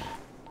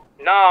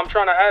 Nah, I'm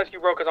trying to ask you,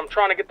 bro, because I'm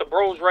trying to get the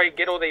bros right,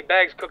 get all their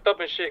bags cooked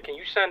up and shit. Can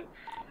you send,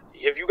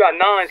 if you got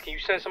nines, can you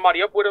send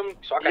somebody up with them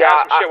so I can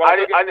have some shit while I'm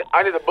cooking?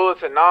 I need the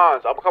bullets and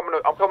nines. I'm coming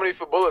to you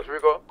for bullets,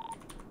 Rico.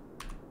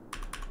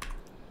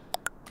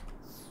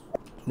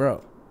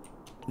 Bro,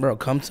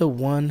 come to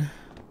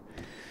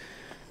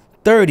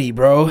 130,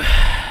 bro.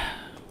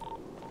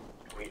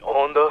 We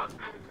on the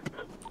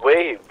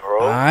way, bro.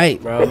 All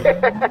right, bro.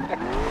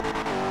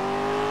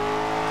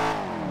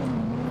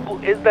 Who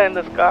is that in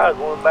the sky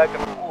going back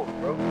and forth,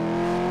 bro?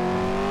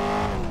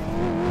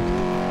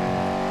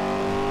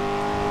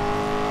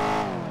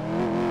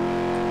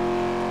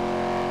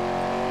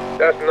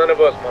 That's none of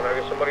us, man. I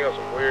guess somebody on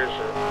some weird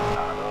shit.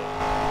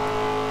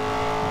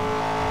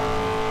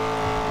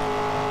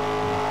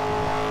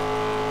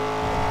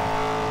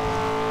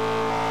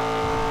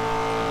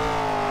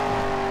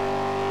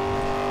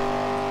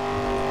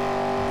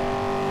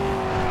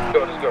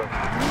 Let's go.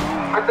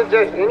 I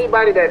suggest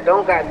anybody that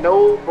don't got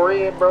no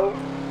bread, bro,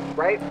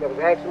 right, that was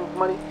asking for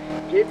money,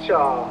 get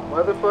y'all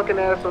motherfucking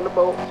ass on the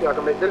boat so y'all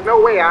can make. There's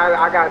no way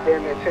I got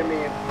damn near 10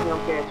 million, you know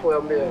what I'm saying,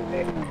 12 million.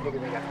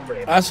 Niggas ain't got the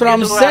bread. That's what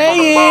I'm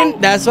saying.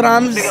 That's what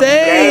I'm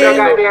saying.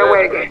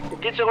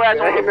 Get your ass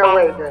on the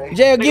boat.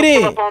 Jail, get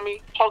in.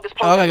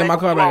 Okay, get my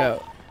car back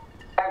out.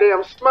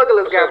 Damn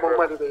smugglers got more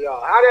money than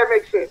y'all. How that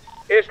make sense?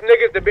 It's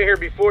niggas that been here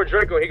before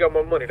Draco. He got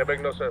more money. That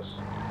make no sense.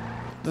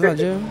 That's not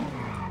jail.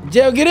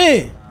 Jail, get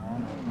in.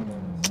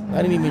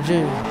 I didn't even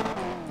jail.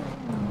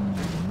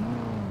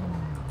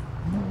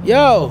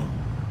 Yo.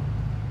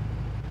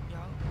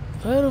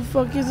 Where the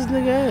fuck is this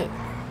nigga at?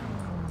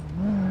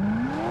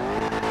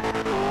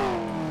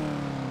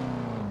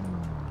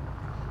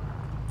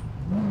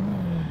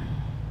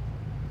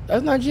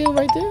 That's not jail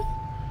right there.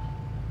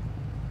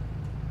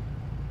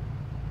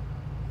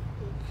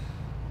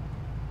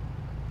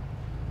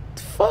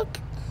 The fuck?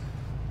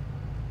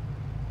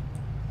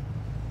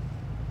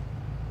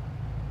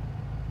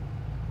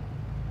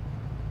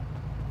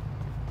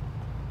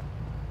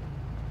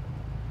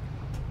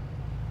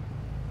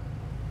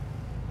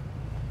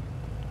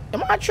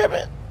 Am I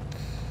tripping?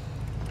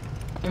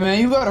 Hey man,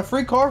 you got a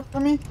free car for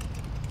me?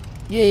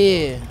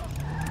 Yeah.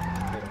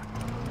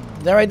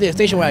 That right there,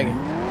 station wagon.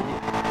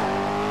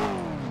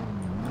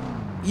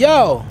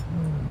 Yo.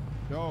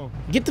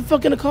 Get the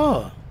fuck in the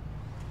car.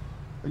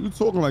 Are you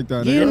talking like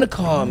that? Get nigga? in the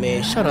car,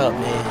 man. Shut up,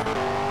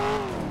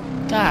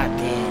 man. God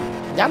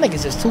damn. Y'all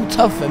niggas is too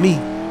tough for me.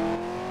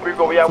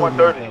 Rico, we at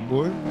 130.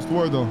 Boy, what's the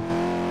word though?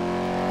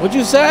 What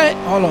you said?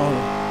 Hold on.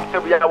 I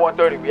said we at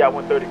 130. We at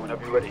 130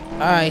 whenever you ready.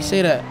 Alright,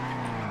 say that.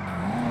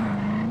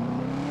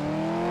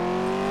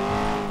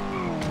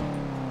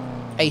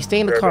 Hey, stay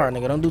in the car,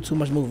 nigga. Don't do too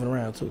much moving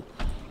around, too.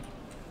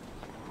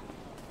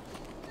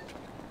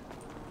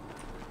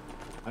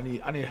 I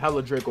need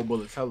hella Draco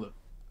bullets, hella.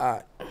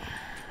 Alright.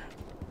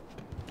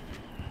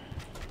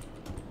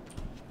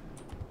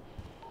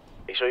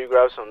 Make sure you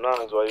grab some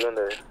nines while you're in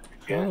there.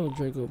 Hello,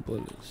 Draco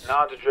bullets.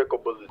 Nines and Draco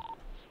bullets.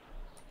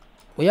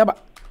 Well, y'all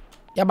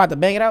about to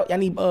bang it out? Y'all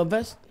need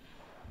vest?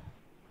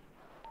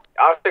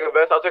 I'll take a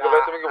vest. Let me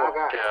get one.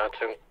 Yeah, I'll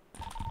take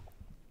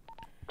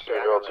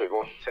I'll take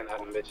one. 10 of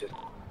them bitches.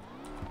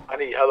 I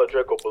need hella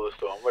Draco bullets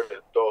though. I'm ready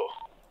to throw.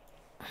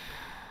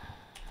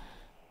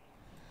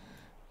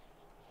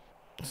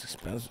 It's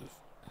expensive.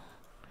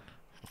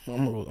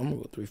 I'm gonna go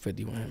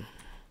 350 with him.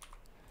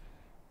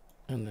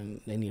 And then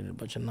they needed a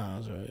bunch of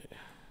nines, right?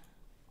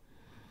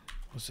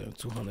 What's that?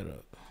 200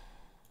 up.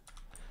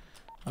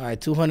 All right,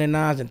 200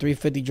 nines and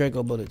 350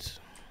 Draco bullets.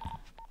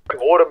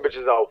 Bring all them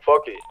bitches out.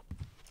 Fuck it.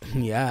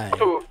 Yeah.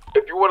 So,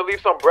 if you want to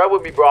leave some bread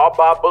with me, bro, I'll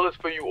buy bullets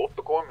for you off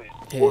the corner.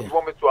 Yeah. Or if you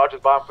want me to, I'll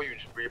just buy them for you.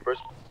 Just reimburse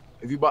me.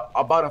 If you buy,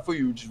 I bought them for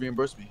you. Just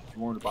reimburse me if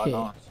you want to buy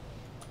nines.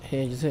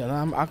 Here, just here.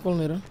 I'll call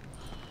later.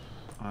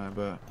 All right,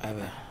 bet. I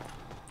bet.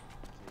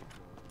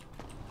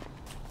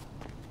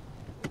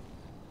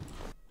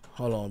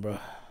 Hold on, bro.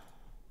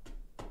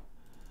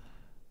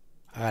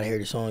 I gotta hear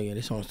this song again.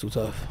 This song's too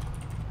tough.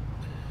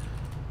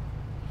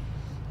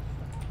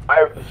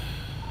 You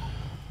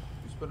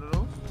spinning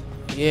those?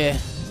 Yeah.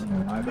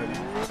 I bet.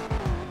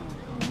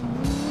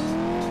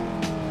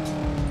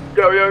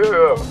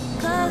 Yo.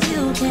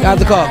 Got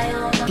the car.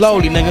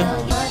 Slowly, nigga.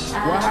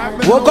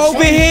 Walk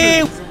over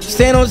here.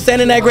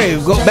 Stand in that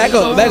grave. Go back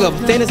up.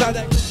 Stand inside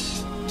that.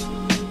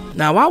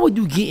 Now, why would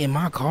you get in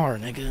my car,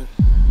 nigga?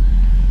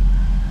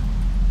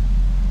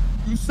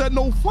 You said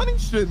no funny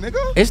shit,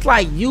 nigga. It's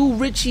like you,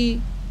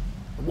 Richie.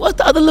 What's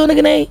the other little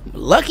nigga name?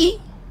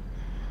 Lucky?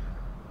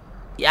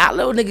 Y'all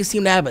little niggas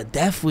seem to have a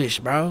death wish,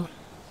 bro.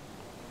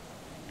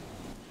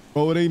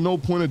 Bro, it ain't no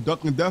point of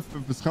ducking death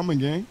if it's coming,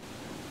 gang.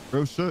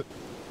 Real shit.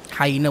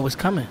 How you know it's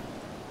coming?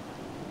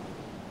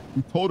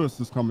 You told us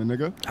it's coming,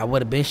 nigga. I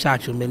would have been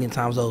shot you a million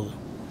times over.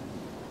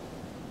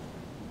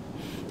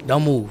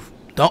 Don't move.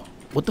 Don't.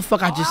 What the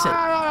fuck I just said?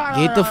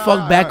 Get the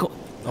fuck back.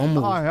 Don't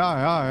move.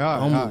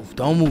 Don't move.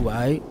 Don't move, all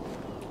right?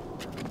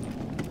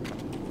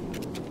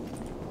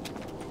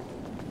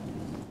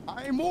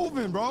 I ain't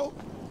moving, bro.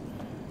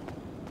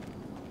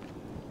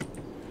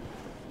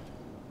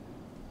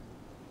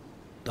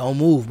 Don't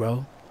move,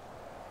 bro.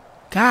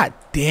 God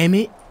damn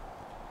it.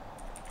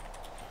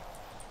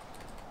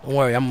 Don't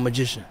worry, I'm a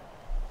magician.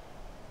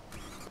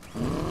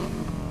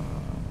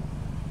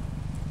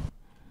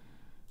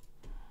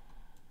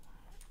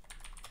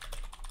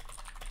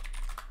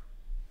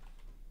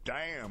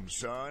 Damn,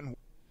 son.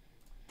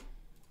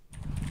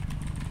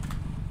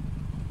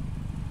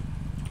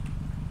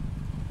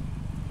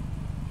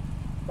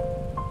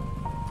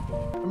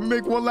 Let me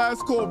make one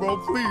last call, bro.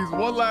 Please,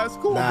 one last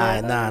call,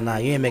 bro. Nah.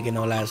 You ain't making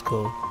no last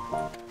call.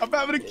 I'm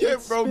having a kid,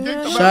 bro.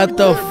 Shut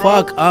the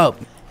fuck up.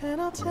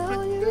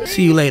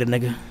 See you later,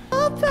 nigga.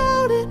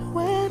 About it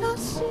when I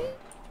see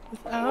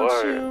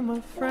without you, my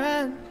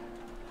friend.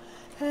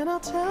 And I'll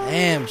tell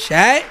Damn,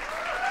 Shaq.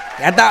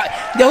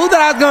 Who thought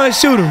I was gonna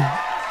shoot him?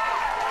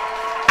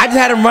 I just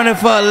had him running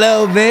for a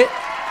little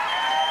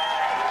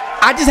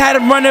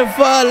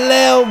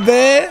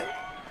bit.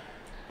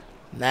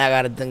 Now I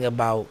gotta think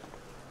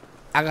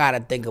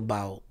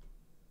about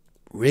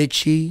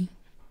Richie.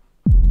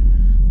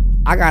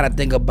 I gotta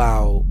think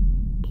about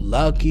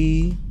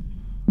Lucky.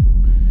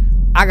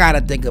 I gotta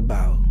think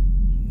about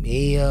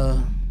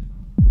Mia.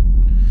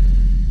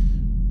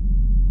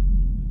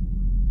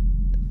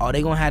 Are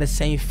they gonna have the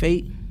same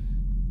fate?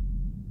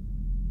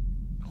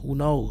 Who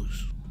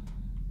knows?